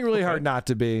 She's trying really hard not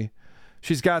to be.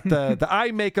 She's got the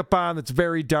eye makeup on that's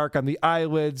very dark on the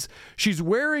eyelids. She's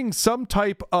wearing some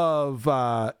type of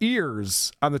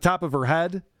ears on the top of her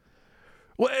head.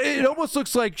 Well, it almost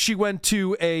looks like she went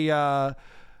to a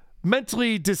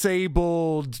mentally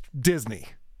disabled Disney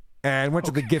and went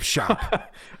to the gift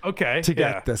shop. To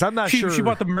get this. I'm not sure. She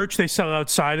bought the merch they sell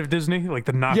outside of Disney, like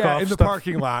the knockoff in the stuff.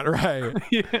 parking lot, right?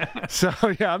 Yeah. So,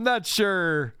 I'm not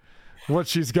sure what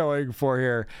she's going for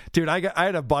here. Dude, I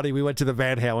had a buddy, we went to the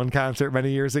Van Halen concert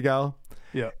many years ago.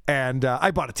 Yeah. And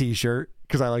I bought a t-shirt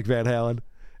because I like Van Halen.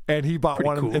 And he bought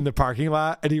one in the parking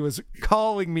lot, and he was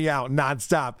calling me out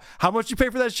nonstop. How much did you pay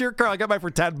for that shirt, Carl? I got mine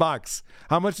for $10.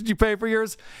 How much did you pay for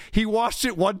yours? He washed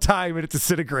it one time and it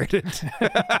disintegrated.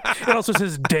 It also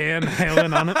says Dan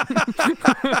Halen on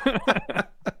it.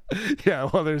 Yeah,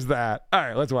 well, there's that. All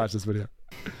right, let's watch this video.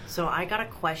 So I got a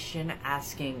question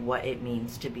asking what it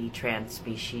means to be trans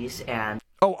species, and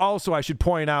oh, also I should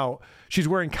point out she's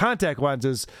wearing contact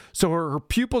lenses, so her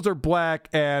pupils are black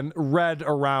and red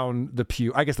around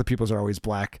the I guess the pupils are always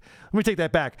black. Let me take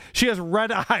that back. She has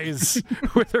red eyes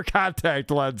with her contact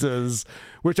lenses,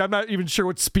 which I'm not even sure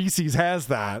what species has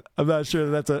that. I'm not sure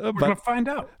that's We're gonna find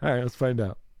out. All right, let's find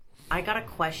out. I got a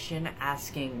question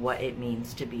asking what it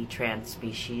means to be trans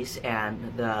species,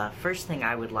 and the first thing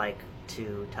I would like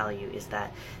to tell you is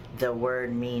that the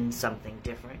word means something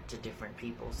different to different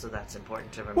people, so that's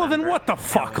important to remember. Well, then what the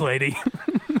fuck, lady?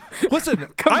 Listen,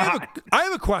 I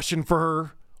have a question for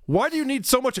her. Why do you need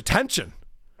so much attention?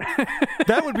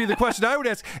 That would be the question I would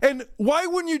ask. And why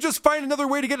wouldn't you just find another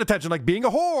way to get attention, like being a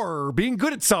whore or being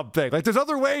good at something? Like, there's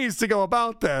other ways to go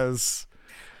about this.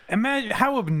 Imagine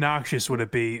how obnoxious would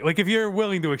it be? Like, if you're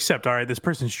willing to accept, all right, this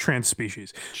person's trans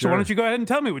species. So why don't you go ahead and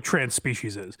tell me what trans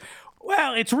species is?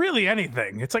 Well, it's really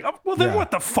anything. It's like, oh, well, then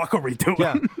what the fuck are we doing?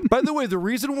 Yeah. By the way, the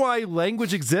reason why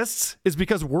language exists is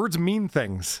because words mean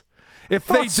things. If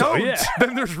they don't,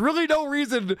 then there's really no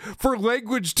reason for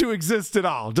language to exist at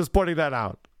all. Just pointing that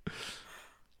out.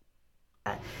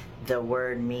 The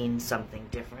word means something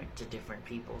different to different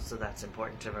people, so that's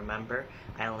important to remember.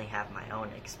 I only have my own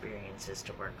experiences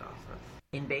to work off of.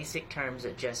 In basic terms,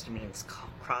 it just means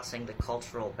crossing the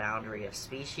cultural boundary of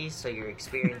species, so you're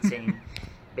experiencing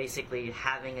basically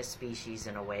having a species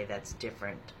in a way that's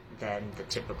different than the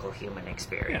typical human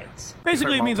experience. Yeah.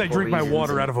 Basically, it means I drink my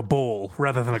water out of a bowl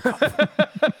rather than a cup.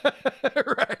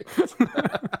 Right.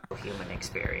 Human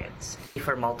experience.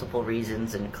 For multiple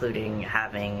reasons, including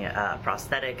having a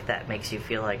prosthetic that makes you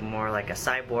feel like more like a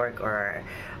cyborg, or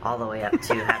all the way up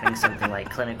to having something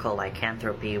like clinical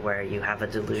lycanthropy, where you have a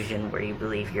delusion where you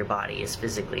believe your body is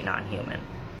physically non-human.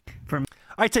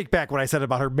 I take back what I said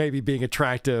about her maybe being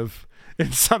attractive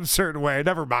in some certain way.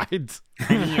 Never mind.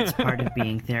 Many, it's part of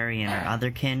being Therian or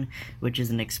otherkin, which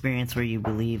is an experience where you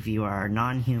believe you are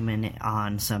non-human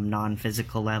on some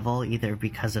non-physical level, either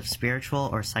because of spiritual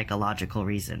or psychological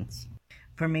reasons.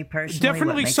 For me personally,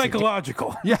 definitely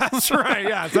psychological. Yeah, that's right.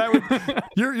 Yeah,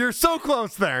 you're so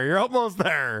close there. You're almost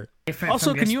there.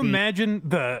 Also, can you imagine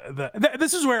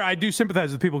this is where I do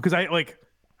sympathize with people, because I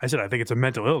said I think it's a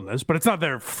mental illness, but it's not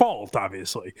their fault,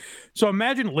 obviously. So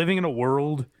imagine living in a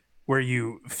world where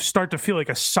you start to feel like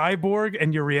a cyborg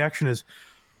and your reaction is,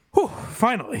 Whew,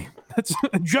 finally. That's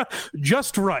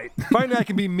just right. Finally, I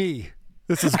can be me.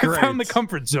 This is great. I found the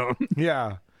comfort zone.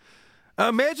 Yeah.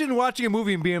 Imagine watching a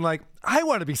movie and being like, I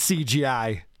want to be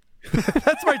CGI.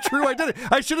 That's my true identity.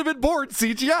 I should have been born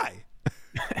CGI.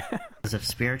 Because of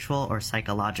spiritual or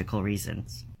psychological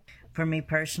reasons. For me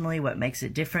personally, what makes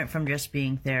it different from just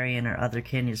being Therian or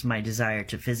otherkin is my desire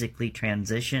to physically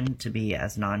transition to be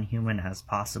as non-human as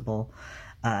possible,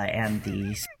 and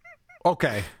the...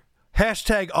 Okay.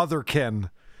 Hashtag otherkin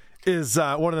is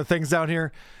one of the things down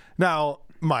here. Now,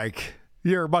 Mike,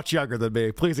 you're much younger than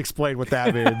me. Please explain what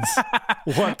that means.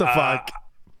 What the fuck?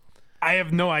 I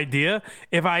have no idea.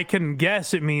 If I can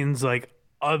guess, it means like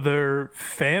other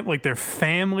like their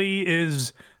family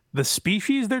is the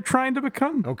species they're trying to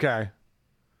become. Okay.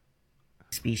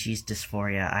 Species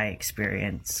dysphoria I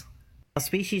experience. While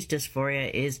species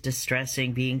dysphoria is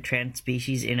distressing, being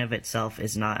trans-species in of itself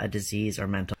is not a disease or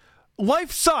mental.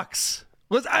 Life sucks.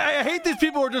 I hate these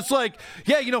people who are just like,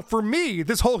 yeah, you know, for me,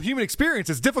 this whole human experience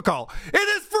is difficult. It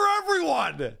is for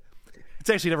everyone. It's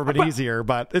actually never been easier,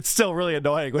 but it's still really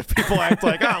annoying when people act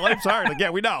like, life's hard. Like,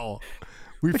 yeah, we know.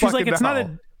 We Which fucking is like,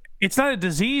 know. It's not a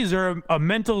disease or a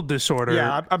mental disorder.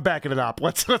 Yeah, I'm backing it up.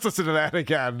 Let's listen to that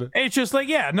again. It's just like,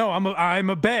 yeah, no, I'm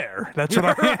a bear. That's what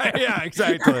I'm. Right, yeah,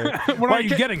 exactly. What are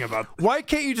you getting about? Why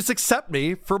can't you just accept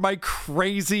me for my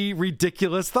crazy,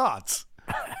 ridiculous thoughts?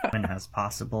 As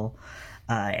possible,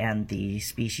 and the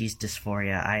species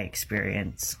dysphoria I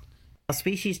experience. While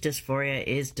species dysphoria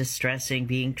is distressing,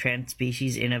 being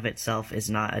trans-species in of itself is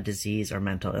not a disease or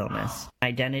mental illness.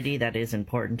 Identity that is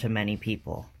important to many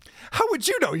people. How would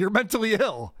you know you're mentally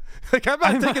ill? Like, I'm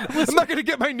not going to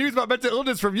get my news about mental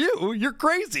illness from you. You're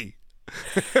crazy.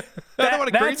 I don't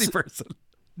want a crazy person.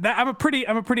 I'm a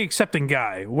pretty accepting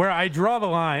guy. Where I draw the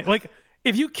line, like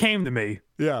if you came to me,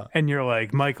 and you're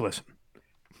like, Mike, listen,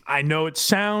 I know it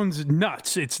sounds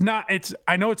nuts.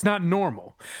 I know it's not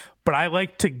normal, but I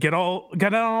like to get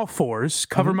on all fours,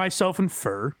 cover myself in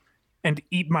fur, and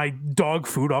eat my dog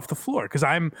food off the floor because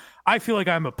I feel like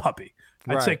I'm a puppy.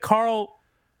 I'd say, Carl,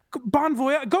 bon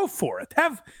voyage, go for it.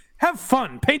 Have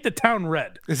fun. Paint the town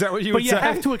red. Is that what you would say? But you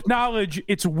have to acknowledge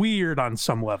it's weird on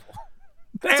some level.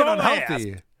 That's and all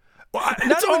unhealthy. Well,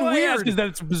 not even weird is that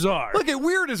it's bizarre. Look,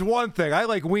 weird is one thing. I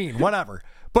like ween, whatever.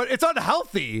 But it's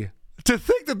unhealthy to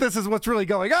think that this is what's really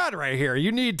going on right here.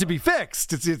 You need to be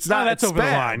fixed. It's not. That's over the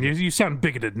line. You sound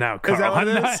bigoted now, Carl. Is that what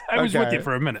it is? I was with you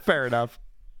for a minute. Fair enough.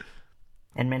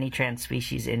 And many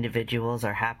trans-species individuals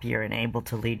are happier and able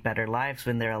to lead better lives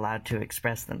when they're allowed to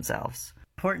express themselves.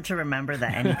 Important to remember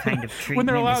that any kind of treatment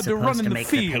is supposed to make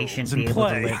the patient be able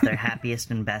to live their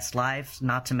happiest and best lives,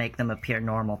 not to make them appear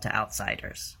normal to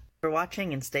outsiders. For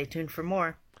watching, and stay tuned for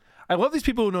more. I love these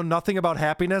people who know nothing about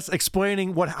happiness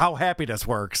explaining how happiness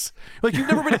works. Like, you've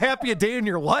never been happy a day in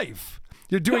your life.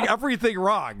 You're doing everything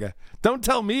wrong. Don't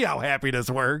tell me how happiness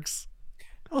works.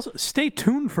 Also, stay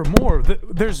tuned for more.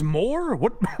 There's more?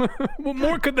 What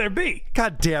more could there be?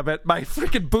 God damn it. My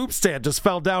freaking boob stand just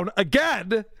fell down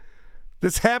again.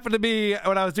 This happened to me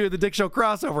when I was doing the Dick Show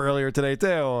crossover earlier today,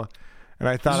 too. And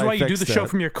I thought this is why you do the show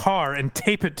from your car and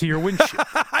tape it to your windshield.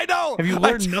 I know. Have you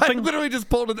learned nothing? I literally just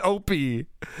pulled an Opie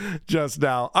just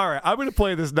now. All right, I'm going to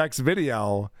play this next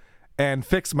video and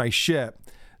fix my shit.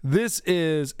 This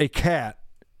is a cat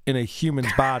in a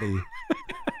human's body.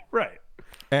 Right.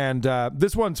 And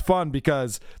this one's fun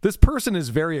because this person is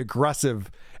very aggressive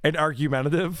and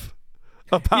argumentative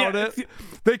about it.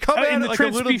 They come in the like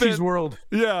trans-species world.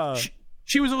 Yeah.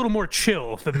 She was a little more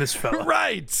chill than this fella.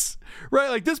 Right.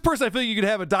 Like this person I feel you could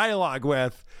have a dialogue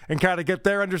with and kind of get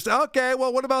their understanding. Okay,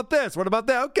 well, what about this? What about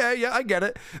that? Okay, yeah, I get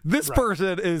it. This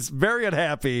person is very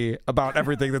unhappy about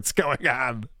everything that's going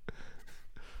on.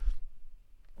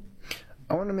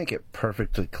 I want to make it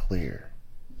perfectly clear.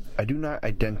 I do not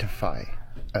identify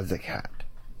as a cat.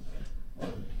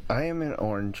 I am an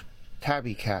orange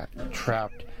tabby cat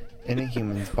trapped in a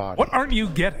human's body. What aren't you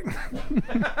getting?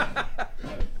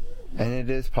 And it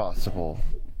is possible.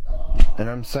 And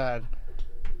I'm sad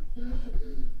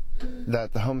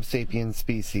that the Homo sapiens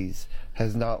species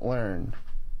has not learned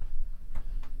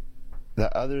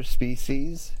that other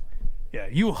species... Yeah,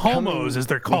 you homos, as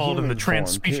they're called in the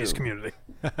trans species community.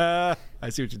 I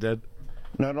see what you did.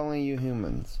 Not only you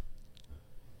humans.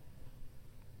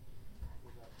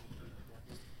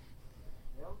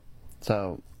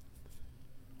 So...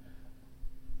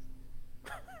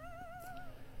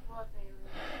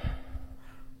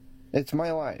 It's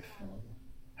my life.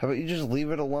 How about you just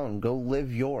leave it alone? Go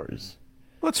live yours.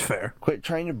 That's fair. Quit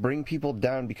trying to bring people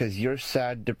down because you're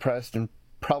sad, depressed, and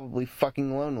probably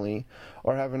fucking lonely,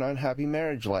 or have an unhappy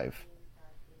marriage life.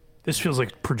 This feels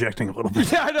like projecting a little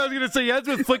bit. Yeah, I know. I was going to say, ends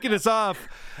with flicking us off.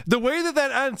 The way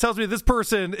that ends tells me this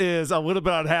person is a little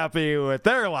bit unhappy with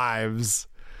their lives.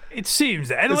 It seems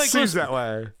that. And it seems that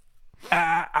way.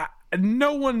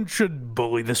 No one should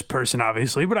bully this person,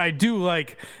 obviously, but I do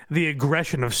like the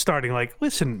aggression of starting like,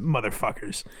 listen,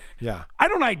 motherfuckers. Yeah. I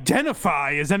don't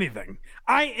identify as anything.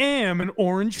 I am an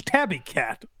orange tabby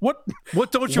cat. What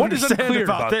don't you understand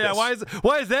about that?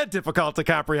 Why is that difficult to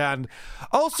comprehend?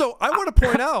 Also, I want to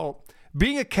point out,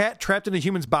 being a cat trapped in a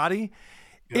human's body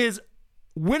is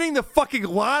winning the fucking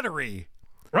lottery.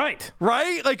 Right.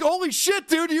 Right? Like, holy shit,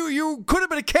 dude, you could have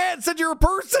been a cat and said you're a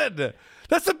person.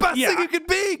 That's the best thing you could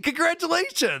be.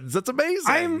 Congratulations. That's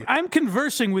amazing. I'm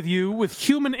conversing with you with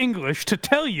human English to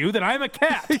tell you that I'm a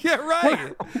cat. Yeah,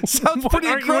 right. Sounds pretty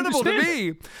incredible to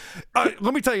me.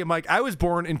 Let me tell you, Mike, I was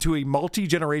born into a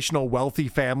multi-generational wealthy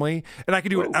family, and I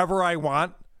can do whatever I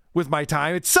want with my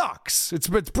time. It sucks. It's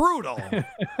brutal that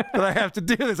I have to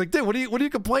do this. Like, dude, what are you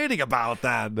complaining about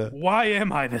then? Why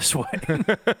am I this way?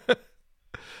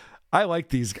 I like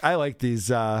these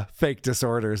fake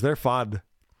disorders. They're fun.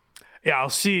 Yeah,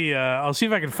 I'll see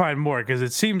if I can find more, because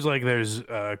it seems like there's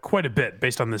quite a bit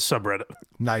based on this subreddit.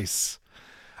 Nice.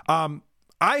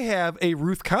 I have a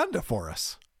Ruth Conda for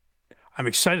us. I'm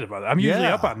excited about it. I'm usually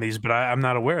up on these, but I'm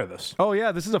not aware of this. Oh,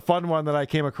 yeah. This is a fun one that I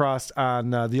came across on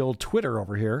the old Twitter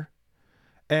over here.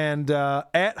 And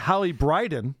at Holly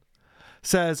Bryden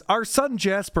says, our son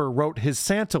Jasper wrote his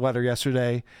Santa letter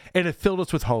yesterday, and it filled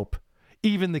us with hope.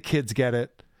 Even the kids get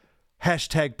it.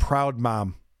 # proud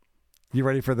mom. You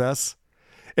ready for this?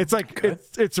 It's like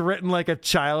it's written like a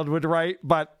child would write,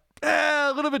 but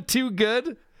a little bit too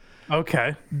good.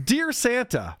 Okay. Dear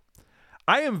Santa,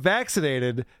 I am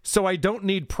vaccinated, so I don't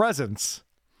need presents.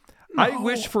 No. I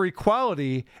wish for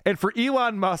equality and for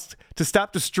Elon Musk to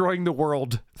stop destroying the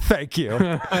world. Thank you.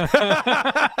 That's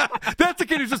the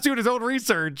kid who's just doing his own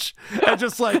research and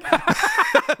just like,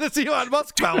 this Elon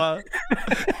Musk fella.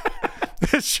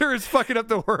 It sure is fucking up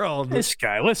the world. This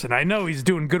guy, listen, I know he's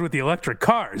doing good with the electric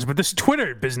cars, but this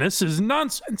Twitter business is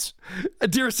nonsense.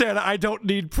 Dear Santa, I don't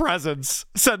need presents.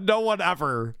 Said no one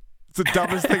ever. It's the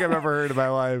dumbest thing I've ever heard in my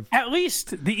life. At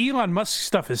least the Elon Musk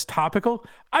stuff is topical.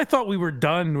 I thought we were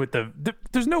done with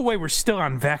there's no way we're still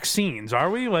on vaccines, are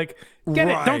we? Like, get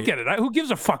it, don't get it. Who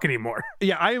gives a fuck anymore?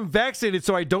 Yeah, I am vaccinated,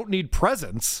 so I don't need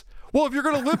presents. Well, if you're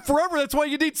going to live forever, that's why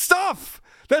you need stuff.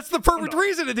 That's the perfect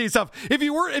reason to need stuff. If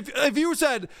you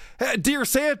said, Dear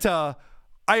Santa,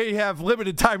 I have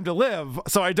limited time to live,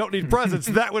 so I don't need presents,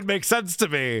 that would make sense to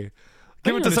me.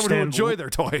 Give it to someone who enjoy their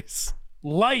toys.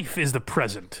 Life is the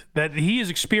present that he is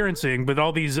experiencing, but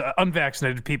all these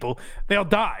unvaccinated people, they all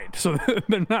died, so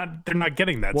they're not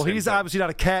getting that. Well, he's obviously not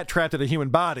a cat trapped in a human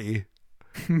body,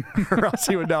 or else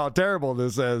he would know how terrible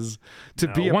this is to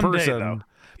be a person. Day, though.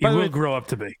 He will grow up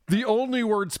to be. The only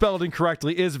word spelled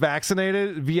incorrectly is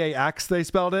vaccinated. VAX, they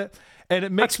spelled it. And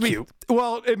it makes me,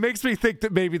 well, it makes me think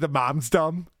that maybe the mom's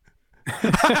dumb.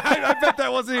 I bet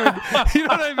that wasn't even, you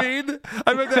know what I mean?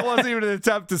 I bet that wasn't even an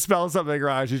attempt to spell something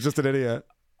wrong. She's just an idiot.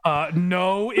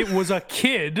 No, it was a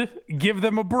kid. Give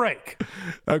them a break.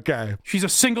 Okay. She's a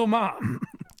single mom.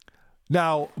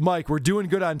 Now, Mike, we're doing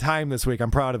good on time this week.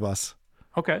 I'm proud of us.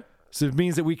 Okay. So it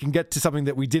means that we can get to something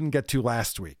that we didn't get to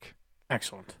last week.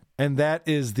 Excellent. And that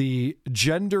is the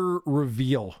gender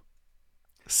reveal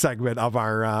segment of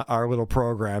our little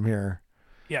program here.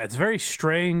 Yeah, it's very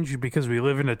strange because we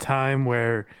live in a time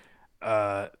where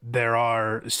there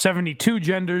are 72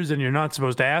 genders and you're not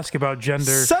supposed to ask about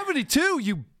gender. 72,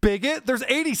 you bigot? There's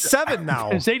 87 now.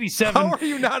 There's 87. How are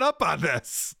you not up on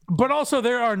this? But also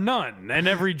there are none, and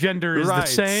every gender is the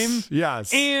same.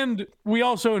 Yes. And we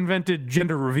also invented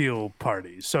gender reveal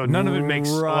parties, so none of it makes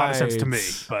a lot of sense to me.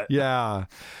 But yeah.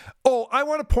 Oh, I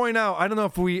want to point out, I don't know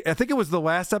if I think it was the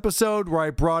last episode where I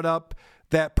brought up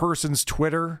that person's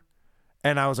Twitter,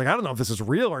 and I was like, I don't know if this is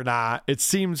real or not. It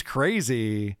seems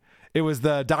crazy. It was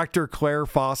the Dr. Claire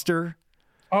Foster.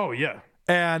 Oh, yeah.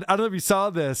 And I don't know if you saw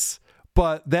this,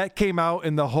 but that came out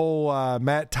in the whole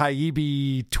Matt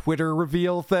Taibbi Twitter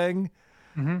reveal thing,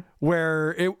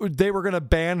 where they were going to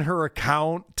ban her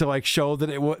account to like show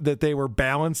that that they were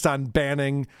balanced on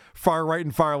banning far right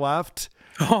and far left.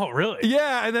 Oh, really?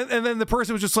 Yeah, and then the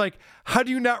person was just like, how do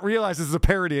you not realize this is a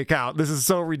parody account? This is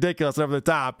so ridiculous and over the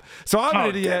top. So I'm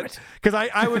an idiot because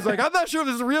I was like, I'm not sure if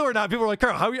this is real or not. People were like,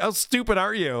 Carl, how stupid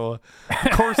are you?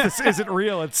 Of course this isn't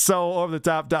real. It's so over the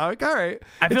top. Like, all right.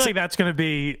 I feel like that's going to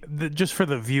be, just for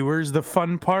the viewers, the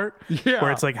fun part. Yeah.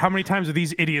 Where it's like, how many times are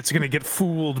these idiots going to get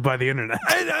fooled by the internet?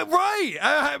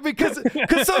 Right. Because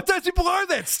sometimes people are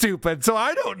that stupid. So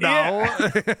I don't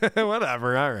know. Yeah.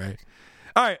 Whatever. All right.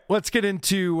 All right, let's get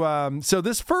into, so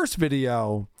this first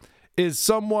video is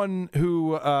someone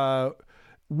who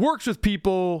works with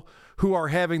people who are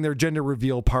having their gender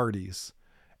reveal parties.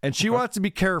 And she wants to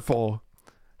be careful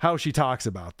how she talks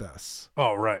about this.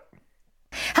 Oh, right.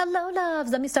 Hello,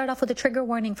 loves. Let me start off with a trigger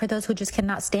warning for those who just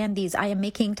cannot stand these. I am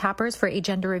making toppers for a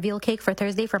gender reveal cake for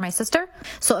Thursday for my sister.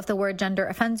 So if the word gender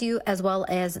offends you, as well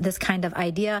as this kind of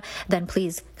idea, then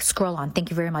please scroll on. Thank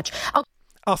you very much.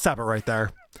 I'll stop it right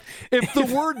there. If the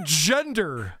word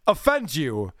gender offends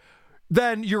you,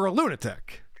 then you're a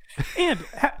lunatic. And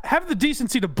have the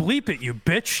decency to bleep it, you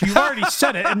bitch. You already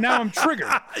said it, and now I'm triggered.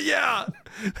 Yeah,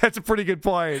 that's a pretty good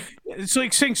point. It's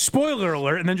like saying spoiler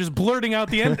alert and then just blurting out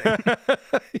the ending.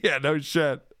 Yeah, no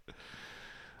shit.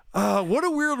 What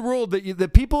a weird world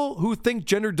that people who think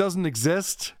gender doesn't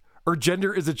exist or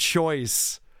gender is a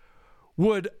choice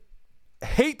would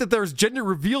hate that there's gender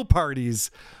reveal parties.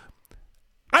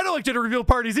 I don't like gender reveal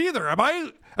parties either. Am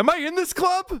I in this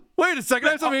club? Wait a second,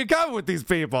 I have something in common with these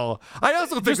people. I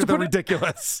also think that they're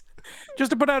ridiculous.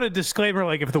 Just to put out a disclaimer,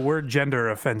 like if the word gender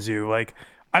offends you, like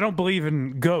I don't believe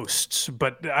in ghosts,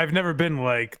 but I've never been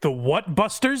like the what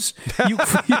busters, you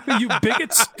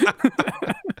bigots.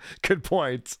 Good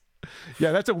point.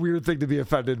 Yeah, that's a weird thing to be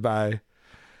offended by.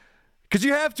 Because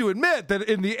you have to admit that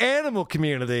in the animal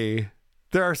community,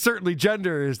 there are certainly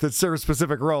genders that serve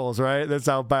specific roles, right? That's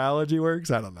how biology works.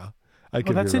 I don't know. Well,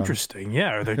 that's interesting.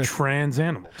 Yeah, are they trans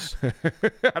animals?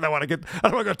 I don't want to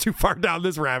go too far down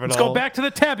this rabbit Let's hole. go back to the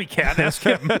tabby cat. Ask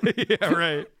him. Yeah,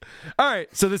 right. All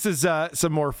right. So this is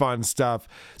some more fun stuff.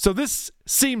 So this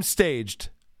seems staged,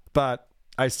 but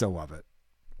I still love it.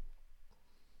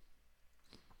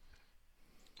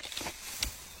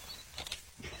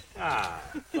 Ah,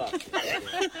 fuck.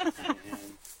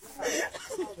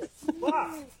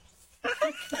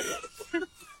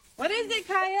 What is it,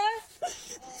 Kaya?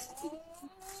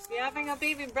 You having a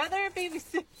baby brother or baby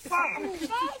sister? Baby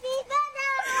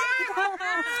brother!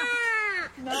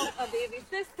 No, a baby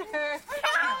sister.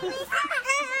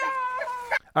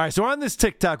 All right, so on this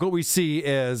TikTok, what we see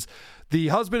is the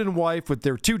husband and wife with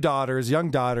their two daughters, young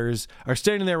daughters, are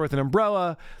standing there with an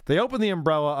umbrella. They open the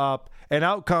umbrella up, and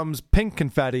out comes pink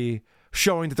confetti,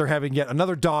 showing that they're having yet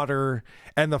another daughter.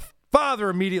 And the father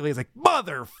immediately is like,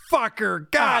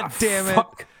 motherfucker, god damn it.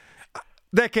 Fuck.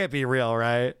 That can't be real,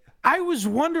 right? I was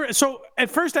wondering. So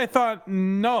at first I thought,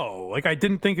 no, like I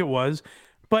didn't think it was.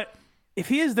 But if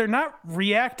he is, they're not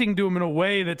reacting to him in a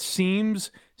way that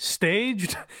seems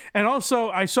staged. And also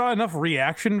I saw enough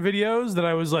reaction videos that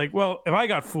I was like, well, if I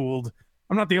got fooled,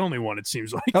 I'm not the only one, it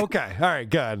seems like. Okay. All right,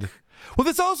 good. Well,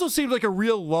 this also seems like a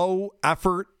real low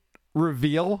effort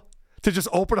reveal to just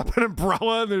open up an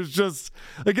umbrella. And there's just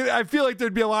like, I feel like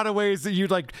there'd be a lot of ways that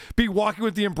you'd like be walking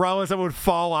with the umbrella, someone would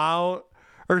fall out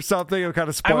or something. It would kind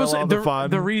of spoil all the fun.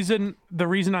 The reason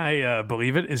I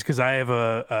believe it is because I have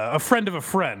a friend of a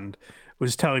friend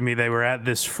was telling me they were at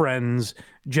this friend's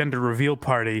gender reveal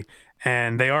party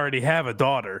and they already have a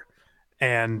daughter.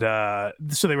 And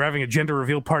so they were having a gender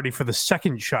reveal party for the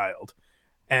second child.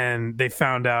 And they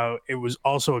found out it was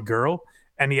also a girl.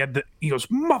 And he goes,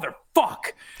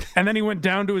 motherfuck. And then he went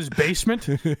down to his basement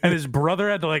and his brother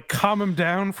had to like calm him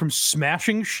down from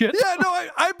smashing shit. Yeah, no,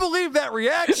 I believe that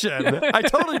reaction. I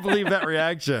totally believe that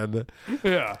reaction.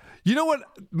 Yeah. You know what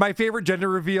my favorite gender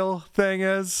reveal thing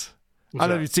is? I don't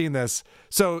know if you've seen this.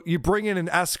 So you bring in an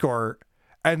escort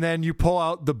and then you pull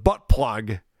out the butt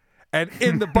plug. And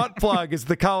in the butt plug is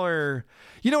the color.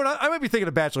 You know what? I might be thinking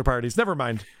of bachelor parties. Never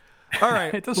mind. All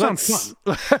right. It does sound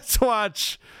fun. Let's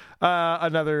watch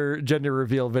another gender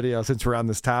reveal video since we're on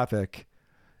this topic.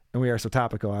 And we are so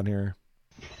topical on here.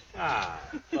 Ah,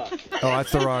 fuck. Oh,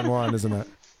 that's the wrong one, isn't it?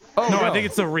 Oh, no, I think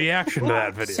it's the reaction to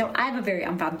that video. So I have a very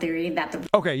unfound theory that the...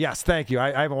 Okay, yes, thank you.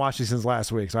 I haven't watched these since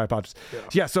last week, so I apologize.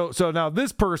 Yeah, so now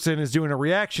this person is doing a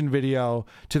reaction video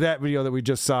to that video that we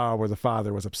just saw where the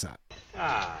father was upset.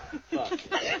 Ah, fuck.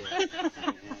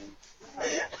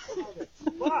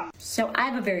 So I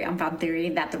have a very unfound theory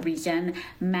that the reason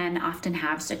men often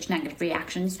have such negative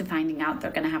reactions to finding out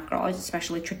they're going to have girls,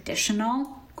 especially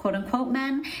traditional quote-unquote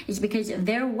men, is because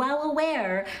they're well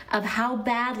aware of how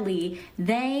badly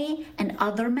they and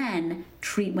other men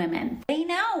treat women. They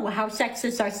know how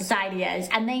sexist our society is,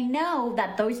 and they know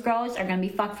that those girls are going to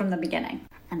be fucked from the beginning.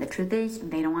 And the truth is,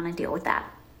 they don't want to deal with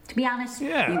that. To be honest,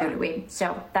 neither do we.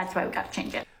 So that's why we got to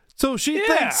change it. So she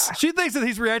thinks that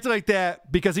he's reacting like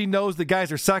that because he knows the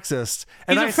guys are sexist.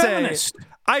 And He's a feminist.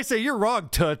 I say you're wrong,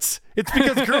 Toots. It's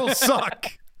because girls suck.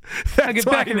 I get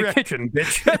back in the kitchen,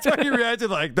 bitch. That's why he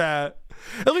reacted like that.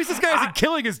 At least this guy isn't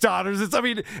killing his daughters.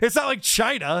 It's not like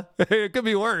China. It could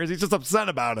be worse. He's just upset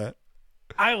about it.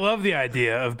 I love the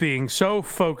idea of being so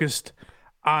focused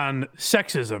on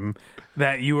sexism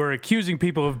that you are accusing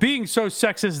people of being so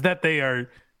sexist that they are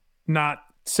not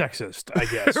sexist, I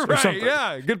guess. Or Right, something.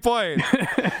 yeah, good point.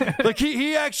 Like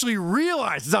he actually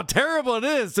realizes how terrible it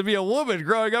is to be a woman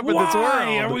growing up in this world.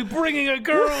 Why are we bringing a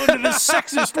girl into this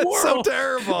sexist world? So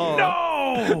terrible.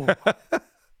 No.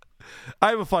 I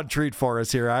have a fun treat for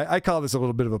us here. I call this a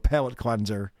little bit of a palate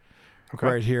cleanser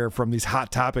right here from these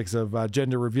hot topics of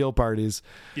gender reveal parties.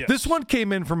 Yes. This one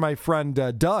came in from my friend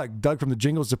Doug from the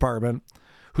Jingles department,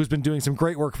 who's been doing some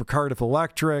great work for Cardiff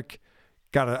Electric.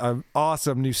 Got an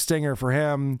awesome new stinger for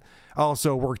him.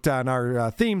 Also worked on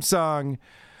our theme song.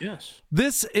 Yes.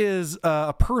 This is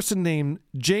a person named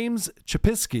James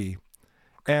Chapisky,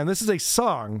 and this is a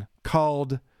song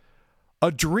called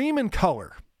A Dream in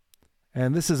Color.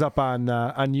 And this is up on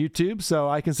YouTube, so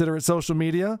I consider it social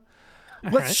media.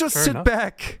 Let's just sit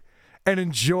back and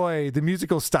enjoy the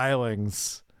musical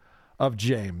stylings of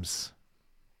James.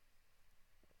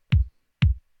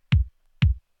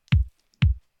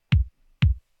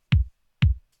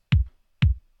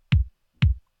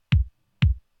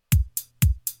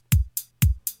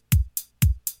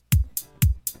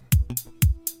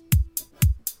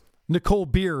 Nicole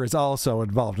Beer is also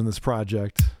involved in this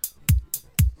project.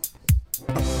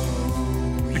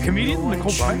 The comedian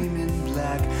Nicole Beer.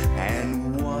 Black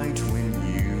and white when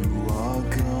you are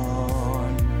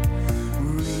gone,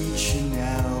 reaching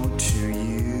out to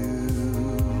you,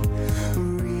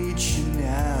 reaching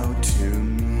out to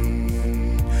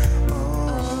me.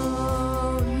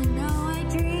 Oh, you know I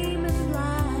dream in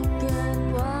black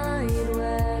and white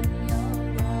when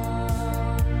you're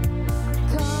gone.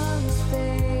 Colors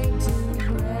fade to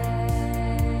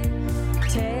gray,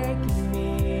 taking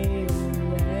me away.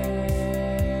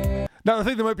 Now, the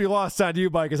thing that might be lost on you,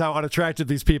 Mike, is how unattractive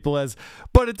these people is,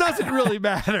 but it doesn't really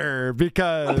matter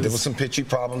because there was some pitchy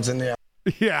problems in there.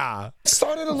 Yeah, It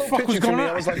started a little pitchy for me.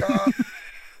 I was like,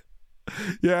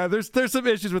 yeah. There's some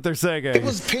issues with their singing. it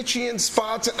was pitchy in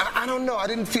spots. And I don't know. I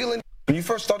didn't feel it. When you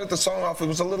first started the song off, it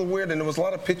was a little weird, and there was a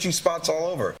lot of pitchy spots all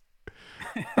over.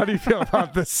 How do you feel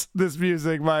about this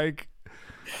music, Mike?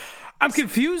 I'm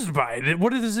confused by it.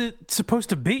 What is it supposed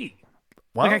to be?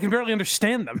 Well, like I can barely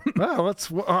understand them. Well,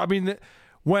 I mean,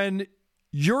 when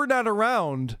you're not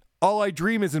around, all I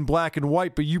dream is in black and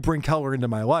white, but you bring color into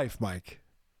my life, Mike.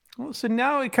 Well, so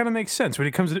now it kind of makes sense when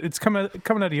it's coming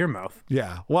out of your mouth.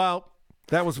 Yeah. Well,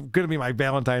 that was going to be my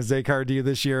Valentine's Day card to you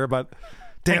this year, but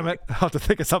damn it, I'll have to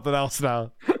think of something else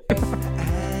now. And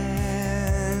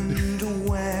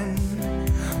when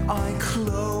I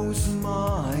close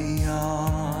my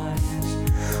eyes,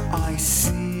 I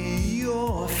see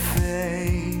your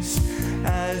face.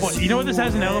 Well, you know what this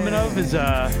has an element of is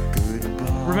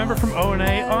remember from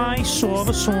O&A, I saw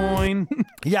the sign.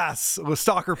 Yes, with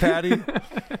Stalker Patty.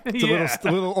 It's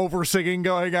a little over singing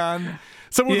going on.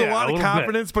 Someone with a lot of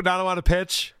confidence, but not a lot of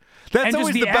pitch. That's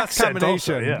always the best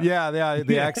combination. Also,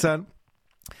 the accent.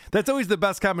 That's always the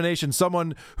best combination.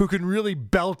 Someone who can really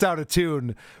belt out a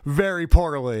tune very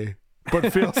poorly,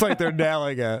 but feels like they're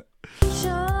nailing it.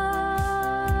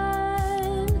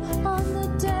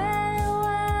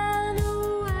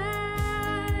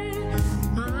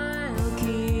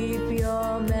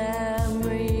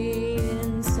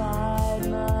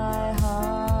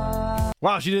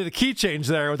 Wow, she did a key change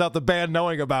there without the band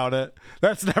knowing about it.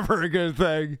 That's never a good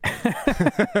thing.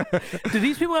 Do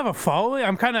these people have a following?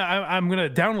 I'm gonna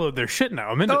download their shit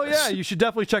now. I'm into this. Yeah, you should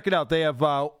definitely check it out. They have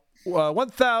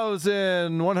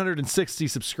 1,160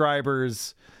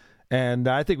 subscribers, and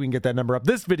I think we can get that number up.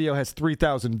 This video has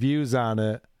 3,000 views on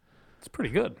it. It's pretty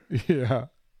good. Yeah.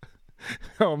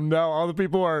 Oh no, all the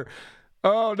people are.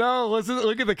 Oh no,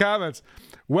 look at the comments.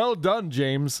 Well done,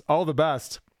 James. All the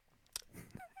best.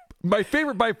 My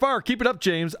favorite by far. Keep it up,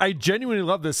 James. I genuinely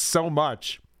love this so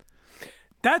much.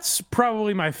 That's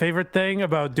probably my favorite thing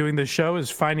about doing this show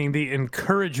is finding the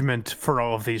encouragement for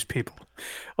all of these people.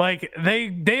 Like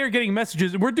they are getting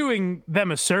messages. We're doing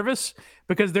them a service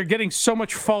because they're getting so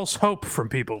much false hope from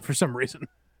people for some reason.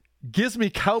 Gives me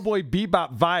Cowboy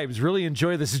Bebop vibes. Really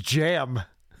enjoy this jam.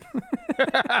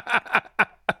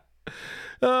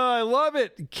 I love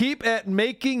it. Keep at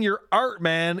making your art,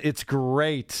 man. It's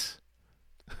great.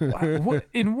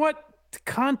 In what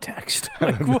context?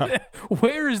 Like,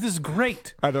 where is this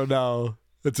great? I don't know.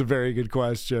 That's a very good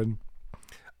question.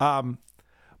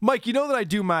 Mike, you know that I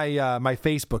do my my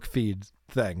Facebook feed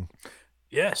thing.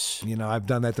 Yes. You know, I've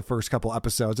done that the first couple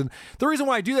episodes. And the reason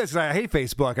why I do that is I hate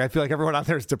Facebook. I feel like everyone out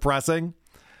there is depressing.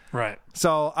 Right.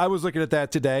 So I was looking at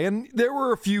that today, and there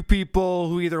were a few people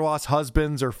who either lost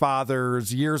husbands or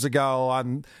fathers years ago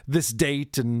on this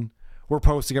date, and we're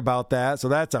posting about that. So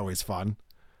that's always fun.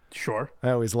 Sure.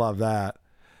 I always love that.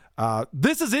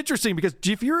 This is interesting because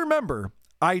if you remember,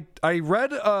 I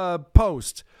read a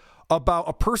post about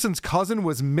a person's cousin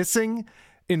was missing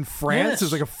in France. Yes. It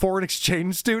was like a foreign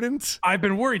exchange student. I've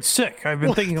been worried sick. I've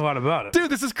been thinking a lot about it. Dude,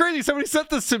 this is crazy. Somebody sent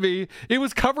this to me. It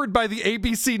was covered by the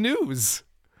ABC News.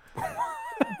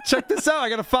 Check this out. I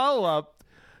got a follow up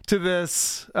to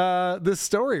this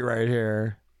story right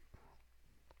here.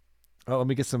 Oh, let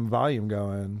me get some volume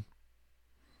going.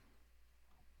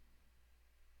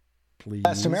 Please.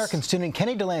 Last American student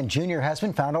Kenny DeLand Jr. has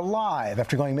been found alive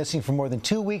after going missing for more than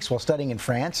 2 weeks while studying in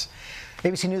France.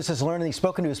 ABC News has learned that he's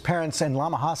spoken to his parents, and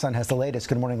Lama Hassan has the latest.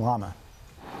 Good morning, Lama.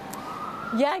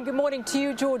 Yeah, good morning to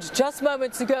you, George. Just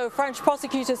moments ago, French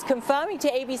prosecutors confirming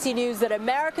to ABC News that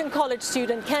American college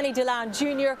student Kenny DeLand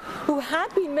Jr., who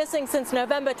had been missing since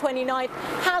November 29th,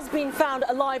 has been found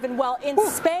alive and well in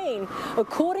Spain.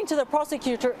 According to the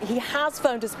prosecutor, he has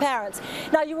phoned his parents.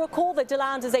 Now, you recall that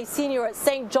DeLand is a senior at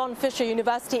St. John Fisher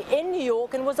University in New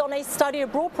York and was on a study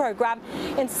abroad program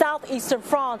in southeastern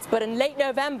France. But in late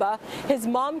November, his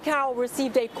mom, Carol,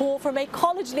 received a call from a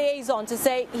college liaison to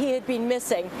say he had been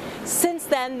missing. Since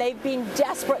then, they've been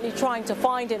desperately trying to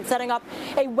find him, setting up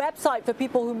a website for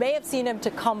people who may have seen him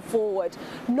to come forward.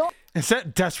 Is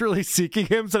that desperately seeking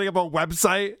him, setting up a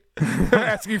website,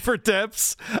 asking for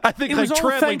tips? I think like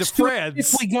traveling to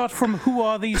France. If we got from Who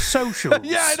Are These Socials?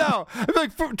 Yeah, I know. I feel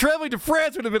like traveling to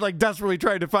France would have been like desperately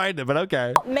trying to find him, but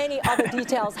okay. Many other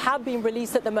details have been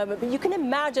released at the moment, but you can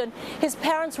imagine his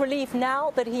parents' relief now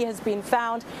that he has been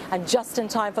found, and just in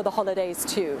time for the holidays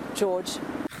too, George.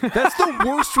 That's the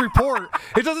worst report.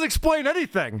 It doesn't explain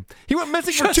anything. He went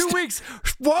missing for 2 weeks,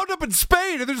 wound up in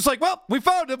Spain, and they're just like, well, we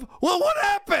found him. Well, what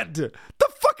happened? The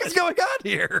fuck is going on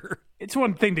here? It's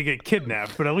one thing to get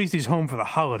kidnapped, but at least he's home for the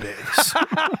holidays.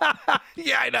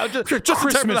 Yeah, I know. Just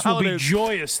Christmas will be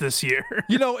joyous this year.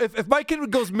 You know, if my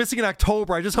kid goes missing in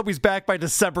October, I just hope he's back by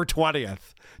December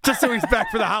 20th. Just so he's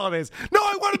back for the holidays. No,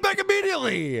 I want him back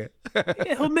immediately.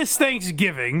 He'll miss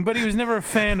Thanksgiving, but he was never a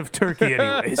fan of turkey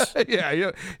anyways. Yeah,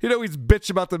 you know he's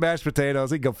bitch about the mashed potatoes.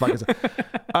 He can go fuck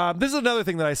himself. This is another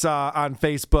thing that I saw on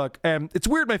Facebook, and it's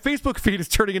weird. My Facebook feed is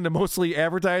turning into mostly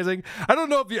advertising. I don't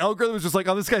know if the algorithm is just like,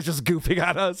 oh, this guy's just goofing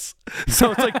on us.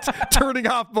 So it's like turning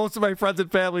off most of my friends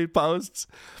and family posts.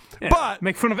 Yeah, but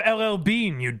make fun of LL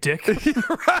Bean, you dick.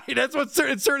 Right, that's what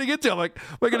it's turning into. I'm like,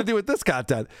 what am I going to do with this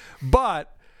content?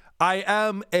 But I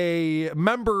am a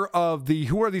member of the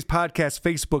Who Are These Podcasts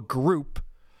Facebook group,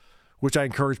 which I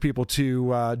encourage people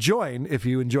to join if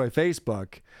you enjoy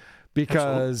Facebook,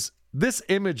 because this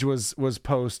image was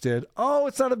posted. Oh,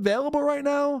 it's not available right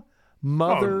now?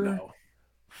 Mother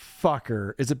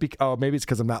fucker. Is it? Maybe it's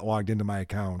because I'm not logged into my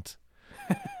account.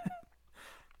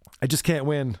 I just can't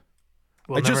win.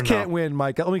 I just can't win,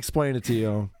 Mike. Let me explain it to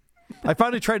you. I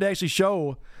finally tried to actually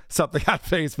show something on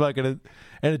Facebook,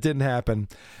 and it didn't happen.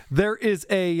 There is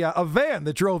a van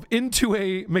that drove into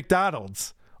a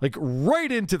McDonald's, like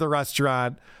right into the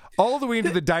restaurant, all the way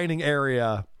into the dining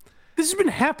area. This has been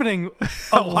happening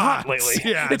a lot lately.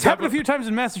 Yeah, it's happened a few times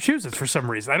in Massachusetts for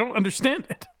some reason. I don't understand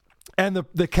it. And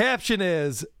the caption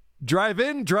is, drive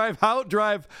in, drive out,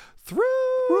 drive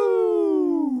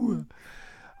through.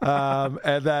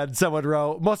 And then someone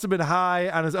wrote, must have been high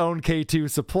on his own K2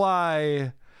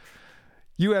 supply.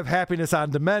 You have happiness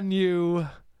on the menu.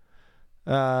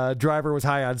 Driver was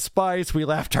high on spice. We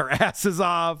laughed our asses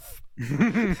off.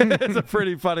 It's a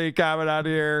pretty funny comment on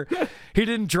here. He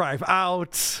didn't drive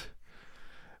out.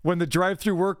 When the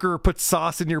drive-through worker puts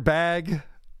sauce in your bag.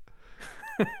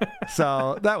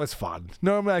 So that was fun.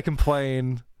 Normally I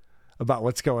complain about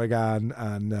what's going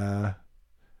on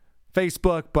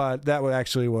Facebook, but that one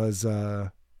actually was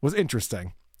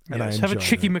interesting. And yes, I have a enjoyed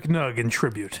Chicky it. McNug in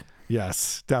tribute.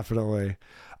 Yes, definitely.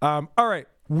 All right,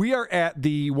 we are at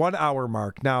the 1 hour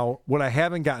mark. Now, what I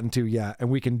haven't gotten to yet,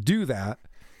 and we can do that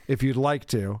if you'd like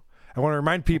to, I want to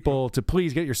remind people to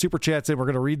please get your super chats in. We're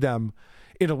going to read them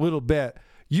in a little bit.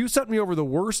 You sent me over the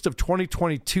worst of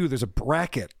 2022. There's a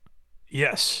bracket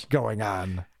going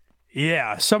on.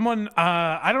 Yeah, someone,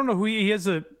 I don't know who he has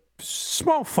a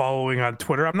small following on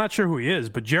Twitter. I'm not sure who he is,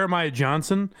 but Jeremiah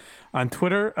Johnson on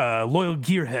Twitter, loyal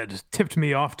gearhead, tipped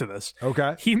me off to this.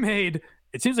 Okay.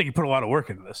 It seems like he put a lot of work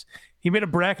into this. He made a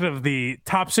bracket of the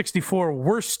top 64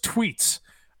 worst tweets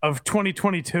of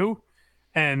 2022,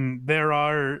 and there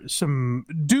are some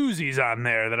doozies on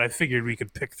there that I figured we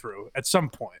could pick through at some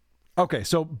point. Okay,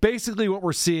 so basically what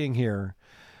we're seeing here,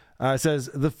 it says,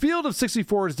 the field of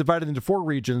 64 is divided into 4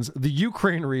 regions: the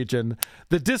Ukraine region,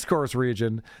 the discourse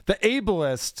region, the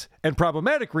ableist and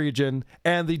problematic region,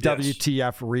 and the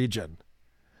WTF region.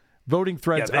 Voting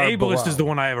threads the are ableist below. is the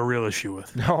one I have a real issue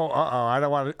with. No, I don't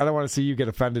want to see you get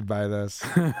offended by this.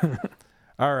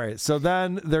 All right. So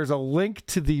then there's a link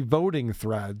to the voting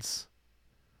threads.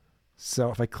 So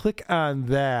if I click on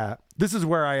that, this is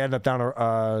where I end up down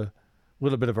a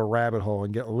little bit of a rabbit hole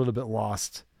and get a little bit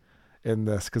lost in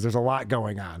this because there's a lot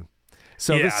going on.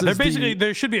 So yeah, this is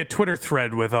there should be a Twitter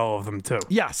thread with all of them too.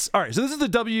 Yes. All right. So this is the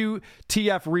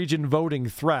WTF region voting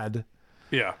thread.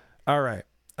 Yeah. All right.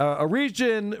 A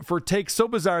region for takes so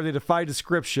bizarre they defy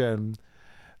description.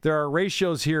 There are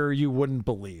ratios here you wouldn't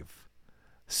believe.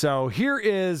 So here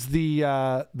is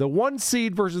the 1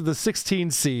 seed versus the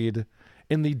 16 seed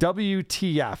in the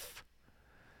WTF.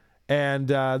 And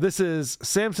this is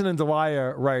Samson and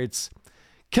Delia writes,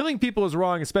 killing people is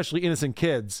wrong, especially innocent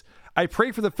kids. I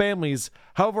pray for the families.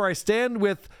 However, I stand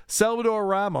with Salvador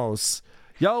Ramos.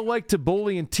 Y'all like to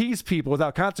bully and tease people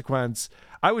without consequence.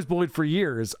 I was bullied for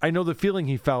years. I know the feeling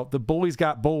he felt. The bullies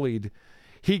got bullied.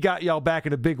 He got y'all back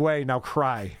in a big way. Now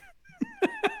cry.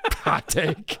 Hot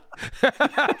take.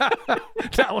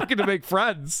 Not looking to make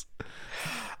friends.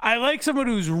 I like someone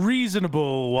who's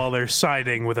reasonable while they're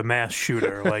siding with a mass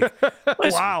shooter. Like,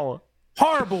 wow.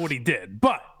 Horrible what he did,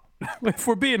 but if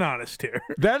we're being honest here.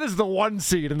 That is the 1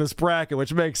 seed in this bracket,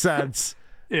 which makes sense.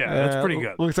 Yeah, that's pretty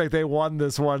good. Looks like they won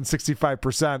this one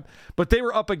 65%. But they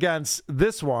were up against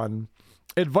this one.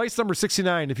 Advice number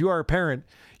 69. If you are a parent,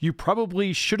 you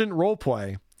probably shouldn't role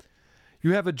play.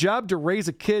 You have a job to raise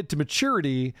a kid to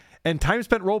maturity, and time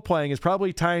spent role playing is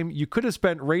probably time you could have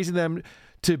spent raising them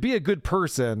to be a good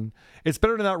person. It's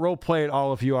better to not role play at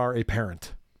all if you are a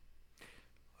parent.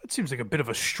 It seems like a bit of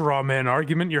a straw man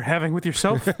argument you're having with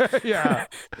yourself. Yeah.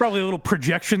 Probably a little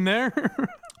projection there.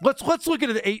 Let's look at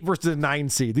an 8 versus a 9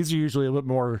 seed. These are usually a little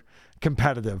more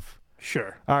competitive.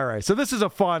 Sure. All right. So this is a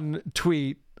fun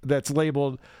tweet that's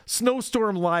labeled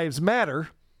Snowstorm Lives Matter.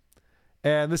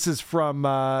 And this is from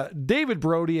David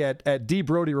Brody at D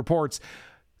Brody Reports.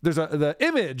 There's the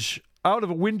image out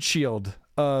of a windshield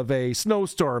of a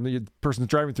snowstorm the person's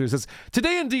driving through. It says,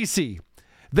 today in D.C.,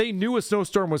 they knew a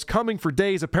snowstorm was coming for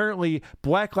days. Apparently,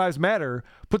 Black Lives Matter,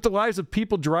 but the lives of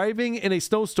people driving in a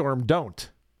snowstorm don't.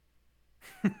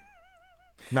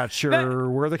 Not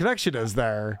sure where the connection is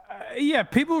there. Yeah,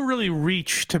 people really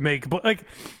reach to make... like.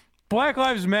 Black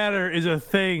Lives Matter is a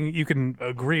thing you can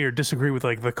agree or disagree with,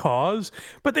 like, the cause,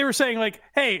 but they were saying, like,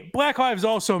 hey, Black Lives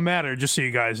also matter, just so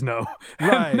you guys know.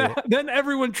 Right. Then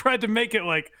everyone tried to make it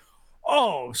like,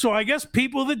 oh, so I guess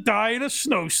people that die in a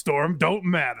snowstorm don't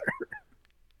matter.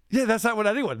 Yeah, that's not what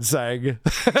anyone's saying.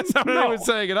 That's not what anyone's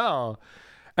saying at all.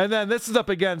 And then this is up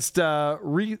against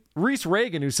Reese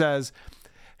Reagan, who says,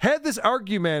 had this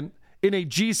argument in a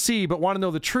GC but want to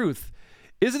know the truth.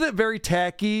 Isn't it very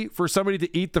tacky for somebody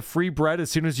to eat the free bread as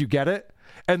soon as you get it?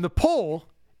 And the poll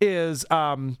is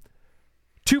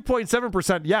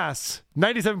 2.7% yes,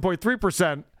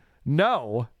 97.3%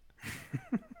 no.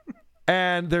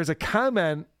 And there's a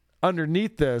comment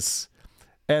underneath this,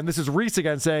 and this is Reese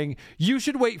again saying, you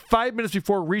should wait 5 minutes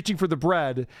before reaching for the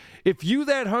bread. If you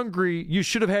that hungry, you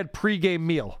should have had pregame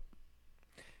meal.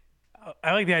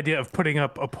 I like the idea of putting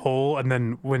up a poll and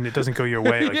then when it doesn't go your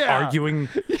way, like arguing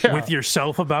with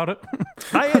yourself about it.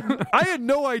 I had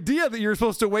no idea that you're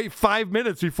supposed to wait 5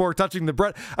 minutes before touching the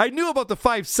bread. I knew about the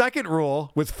 5-second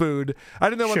rule with food. I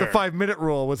didn't know about the 5-minute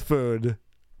rule with food.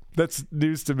 That's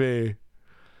news to me.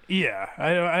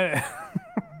 Yeah.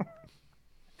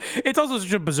 It's also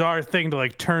such a bizarre thing to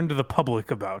like turn to the public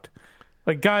about.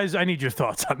 Like, guys, I need your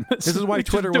thoughts on this. This is why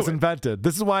Twitter was invented.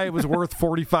 This is why it was worth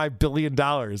 $45 billion,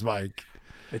 Mike.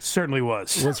 It certainly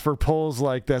was. It was for polls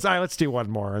like this. All right, let's do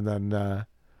one more, and then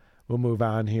we'll move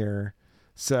on here.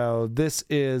 So this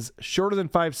is shorter than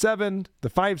 5'7", the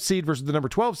 5 seed versus the number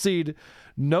 12 seed.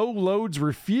 No loads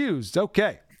refused.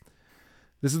 Okay.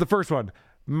 This is the first one.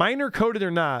 Minor coded or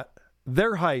not,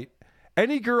 their height.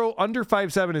 Any girl under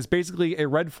 5'7" is basically a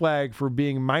red flag for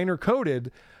being minor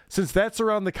coded, since that's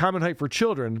around the common height for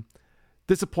children.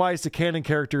 This applies to canon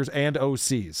characters and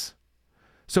OCs.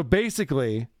 So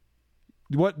basically,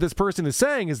 what this person is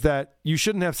saying is that you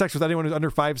shouldn't have sex with anyone who's under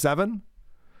 5'7".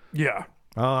 Yeah.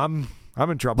 I'm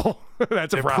in trouble.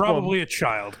 That's They're a problem. Probably a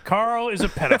child. Carl is a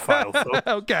pedophile. Folks.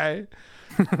 Okay.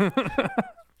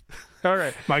 All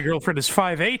right. My girlfriend is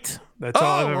 5'8". That's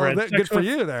all I've ever had sex good for with.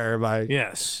 you there, Mike.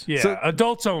 Yes. Yeah. So,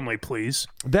 adults only, please.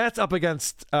 That's up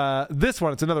against this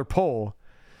one. It's another poll.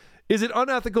 Is it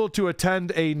unethical to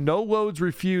attend a no loads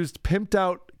refused pimped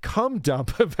out cum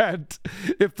dump event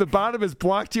if the bottom has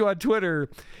blocked you on Twitter,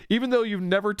 even though you've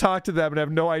never talked to them and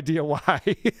have no idea why?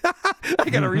 I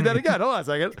got to read that again. Hold on a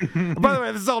second. By the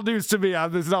way, this is all news to me.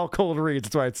 This is all cold reads.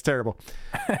 That's why it's terrible.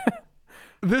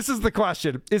 This is the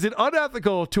question. Is it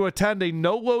unethical to attend a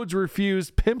no loads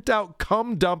refused pimped out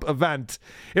cum dump event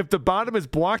if the bottom has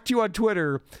blocked you on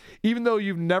Twitter, even though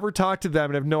you've never talked to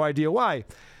them and have no idea why?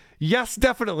 Yes,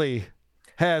 definitely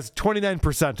has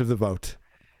 29% of the vote.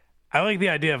 I like the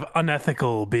idea of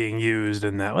unethical being used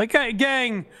in that. Like, hey,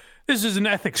 gang, this is an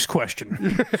ethics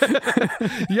question.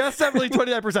 Yes, definitely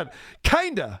 29%.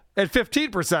 Kinda at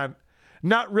 15%.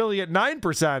 Not really at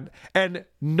 9%. And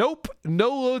nope, no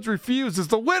loads refused is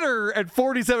the winner at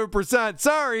 47%.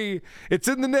 Sorry, it's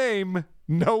in the name.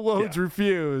 No loads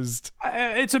refused.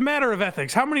 It's a matter of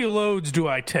ethics. How many loads do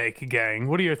I take, gang?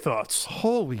 What are your thoughts?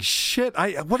 Holy shit.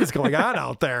 What is going on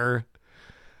out there?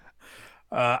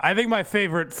 I think my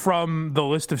favorite from the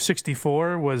list of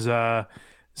 64 was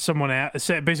someone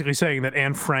basically saying that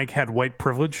Anne Frank had white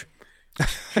privilege.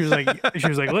 She was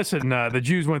like, listen, the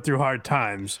Jews went through hard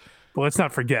times, but let's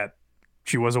not forget,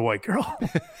 she was a white girl.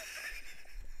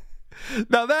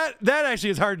 Now that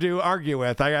actually is hard to argue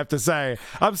with, I have to say.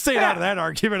 I'm staying out of that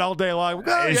argument all day long.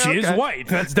 She is white.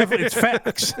 That's definitely, it's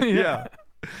facts. Yeah.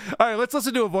 All right, let's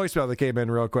listen to a voicemail that came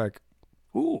in real quick.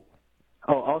 Ooh.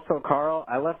 Oh, also, Carl,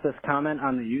 I left this comment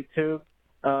on the YouTube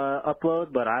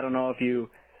upload, but I don't know if you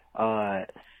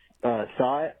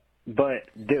saw it.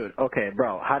 But, dude, okay,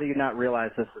 bro, how do you not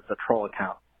realize this is a troll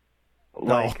account?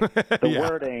 Like, the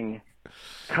wording,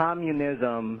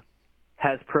 communism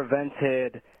has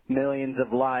prevented millions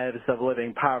of lives of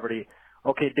living poverty.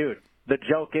 Okay, dude, the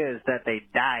joke is that they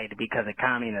died because of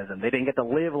communism. They didn't get to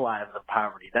live lives of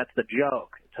poverty. That's the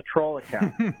joke. It's a troll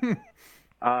account.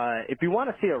 If you want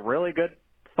to see a really good,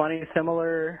 funny,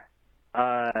 similar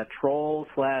troll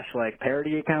 / like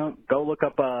parody account, go look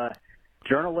up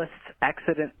Journalists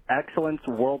Excellence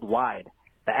Worldwide.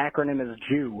 The acronym is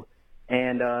Jew.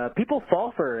 And people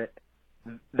fall for it.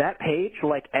 That page,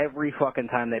 like, every fucking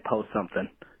time they post something.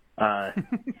 Yeah,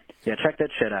 check that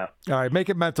shit out. All right, make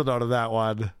a mental note of that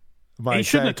one. He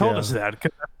shouldn't have told us that,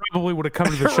 because I probably would have come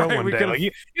to the show one day. Like,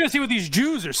 you gotta see what these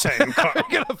Jews are saying. I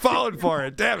could have fallen for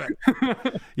it. Damn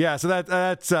it. Yeah, so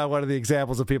that's one of the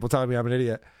examples of people telling me I'm an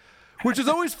idiot, which is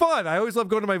always fun. I always love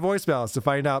going to my voicemails to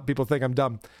find out people think I'm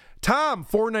dumb. Tom,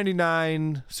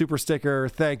 $4.99 super sticker.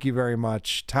 Thank you very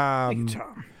much, Tom. Thank you,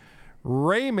 Tom.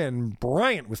 Raymond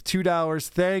Bryant with $2.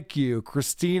 Thank you.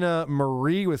 Christina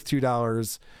Marie with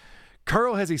 $2.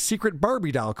 Carl has a secret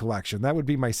Barbie doll collection. That would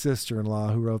be my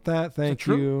sister-in-law who wrote that. Thank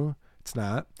you. It's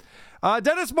not.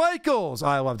 Dennis Michaels.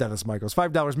 I love Dennis Michaels.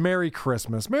 $5. Merry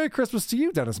Christmas. Merry Christmas to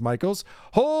you, Dennis Michaels.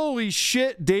 Holy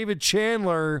shit, David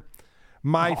Chandler,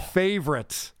 my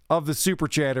favorite of the super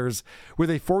chatters, with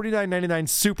a $49.99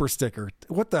 super sticker.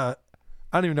 What the?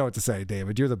 I don't even know what to say,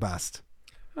 David. You're the best.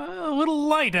 A little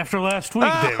light after last week,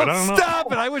 David. I don't know.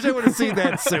 Stop it. I wish I would have seen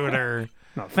that sooner.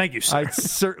 No, thank you, sir. I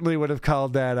certainly would have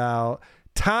called that out.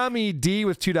 Tommy D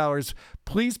with $2.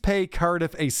 Please pay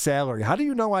Cardiff a salary. How do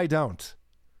you know I don't?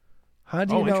 How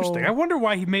do you know? Interesting. I wonder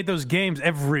why he made those games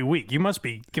every week. You must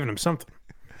be giving him something.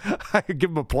 I could give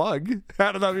him a plug.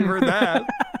 I don't know if you've heard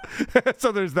that.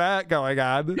 So there's that going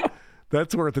on.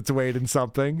 That's worth its weight in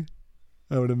something,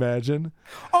 I would imagine.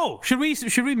 Oh, should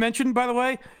we mention, by the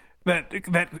way, that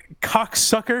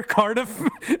cocksucker Cardiff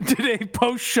did a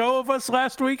post show of us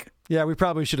last week? Yeah, we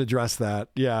probably should address that.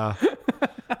 Yeah.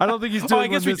 I don't think he's doing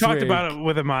one this week. I guess we talked about it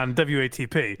with him on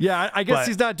WATP. Yeah, I guess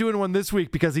he's not doing one this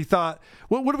week because he thought,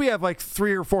 what do we have, like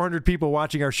 300 or 400 people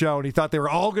watching our show, and he thought they were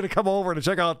all going to come over to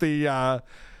check out the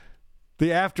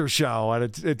after show, and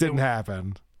it didn't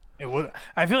happen.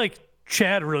 I feel like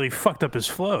Chad really fucked up his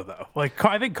flow, though. Like,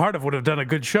 I think Cardiff would have done a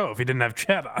good show if he didn't have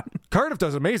Chad on. Cardiff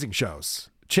does amazing shows.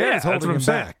 Chad is holding him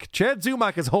back. Chad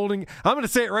Zumock is holding. I'm going to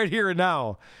say it right here and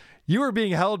now. You are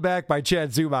being held back by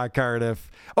Chad Zumock,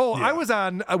 Cardiff. Oh, yeah. I was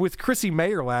on with Chrissy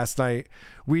Mayer last night.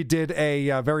 We did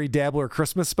a very Dabbler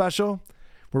Christmas special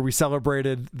where we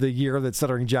celebrated the year that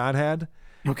Stuttering John had.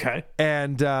 Okay.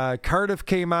 And Cardiff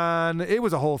came on. It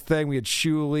was a whole thing. We had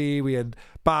Shuley. We had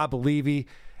Bob Levy.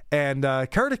 And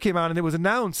Cardiff came on, and it was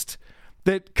announced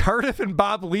that Cardiff and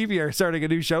Bob Levy are starting a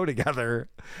new show together.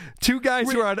 Two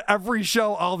guys who are on every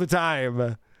show all the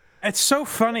time. It's so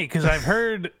funny because I've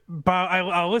heard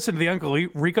I'll listen to the Uncle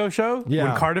Rico show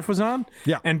when Cardiff was on.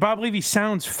 Yeah. And Bob Levy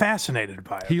sounds fascinated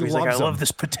by it. He's like, I love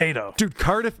this potato. Dude,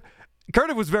 Cardiff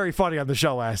was very funny on the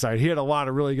show last night. He had a lot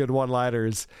of really good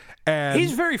one-liners. And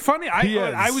he's very funny.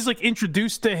 I was like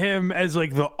introduced to him as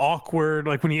like the awkward,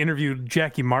 like when he interviewed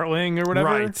Jackie Martling or whatever.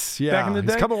 Right. Yeah. Back in the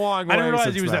day. He's come a long way. I didn't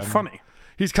realize he was that funny.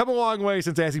 He's come a long way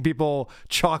since asking people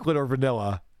chocolate or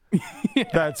vanilla. Yeah.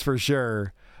 That's for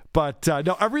sure. But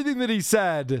no, everything that he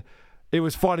said, it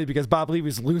was funny because Bob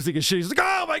Levy's losing his shit. He's like,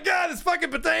 oh my God, it's fucking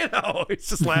potato. He's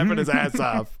just laughing his ass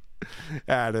off.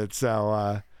 at it.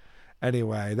 So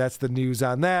anyway, that's the news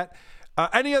on that.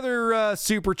 Any other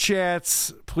super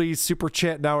chats? Please super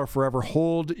chat now or forever.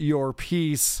 Hold your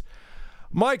peace.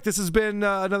 Mike, this has been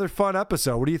another fun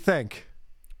episode. What do you think?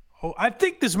 Oh, I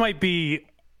think this might be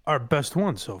our best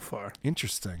one so far.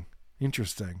 Interesting.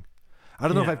 I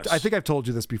don't know if I think I've told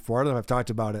you this before. I don't know if I've talked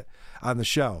about it on the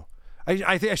show.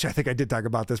 I think I did talk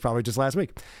about this probably just last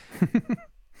week.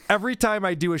 Every time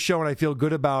I do a show and I feel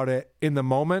good about it in the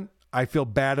moment, I feel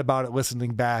bad about it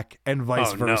listening back, and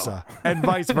vice versa. No. And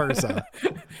vice versa.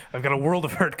 I've got a world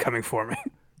of hurt coming for me.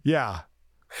 Yeah.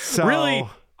 So really,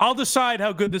 I'll decide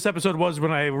how good this episode was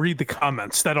when I read the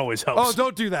comments. That always helps. Oh,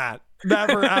 don't do that.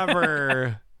 Never,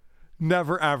 ever,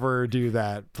 never, ever do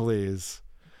that, please.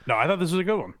 No, I thought this was a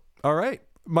good one. All right.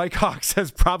 Mike Hawk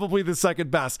says probably the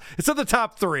second best. It's in the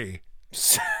top 3.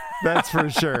 That's for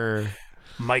sure.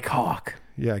 Mike Hawk.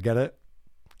 Yeah, get it?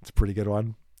 It's a pretty good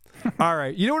one. All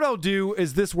right. You know what I'll do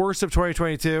is this worst of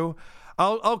 2022?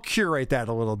 I'll curate that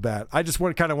a little bit. I just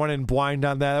kind of went in blind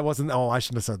on that. I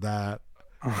shouldn't have said that.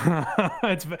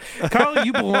 Carly,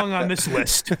 you belong on this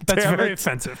list. That's very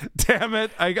offensive. Damn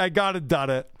it. I got it, done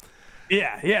it.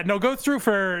 Yeah. No, go through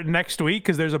for next week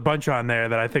because there's a bunch on there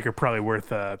that I think are probably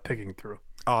worth picking through.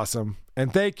 Awesome.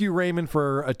 And thank you, Raymond,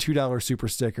 for a $2 super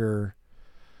sticker.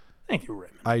 Thank you,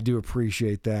 Raymond. I do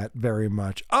appreciate that very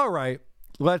much. All right.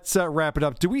 Let's wrap it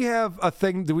up. Do we have a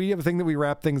thing that we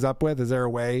wrap things up with? Is there a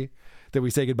way that we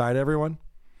say goodbye to everyone?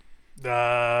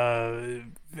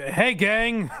 Hey,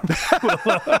 gang.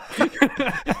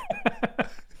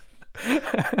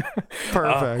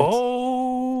 Perfect.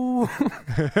 All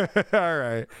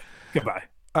right. Goodbye.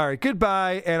 All right.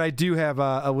 Goodbye. And I do have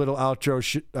a little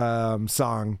outro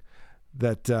song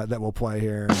that we'll play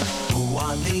here. Who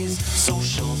are these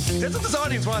socials? That's what this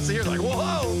audience wants to hear. Like,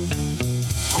 whoa.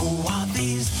 Who are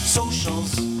these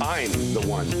socials? I'm the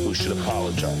one who should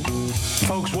apologize.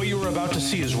 Folks, what you were about to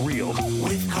see is real.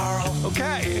 With Carl.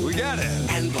 Okay, we got it.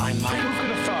 And Blind Mike. Who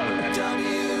could have thought of that?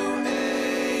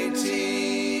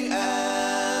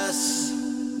 WATS.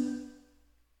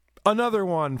 Another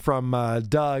one from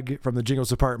Doug from the Jingles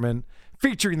Department,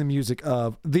 featuring the music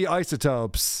of The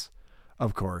Isotopes,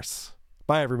 of course.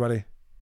 Bye, everybody.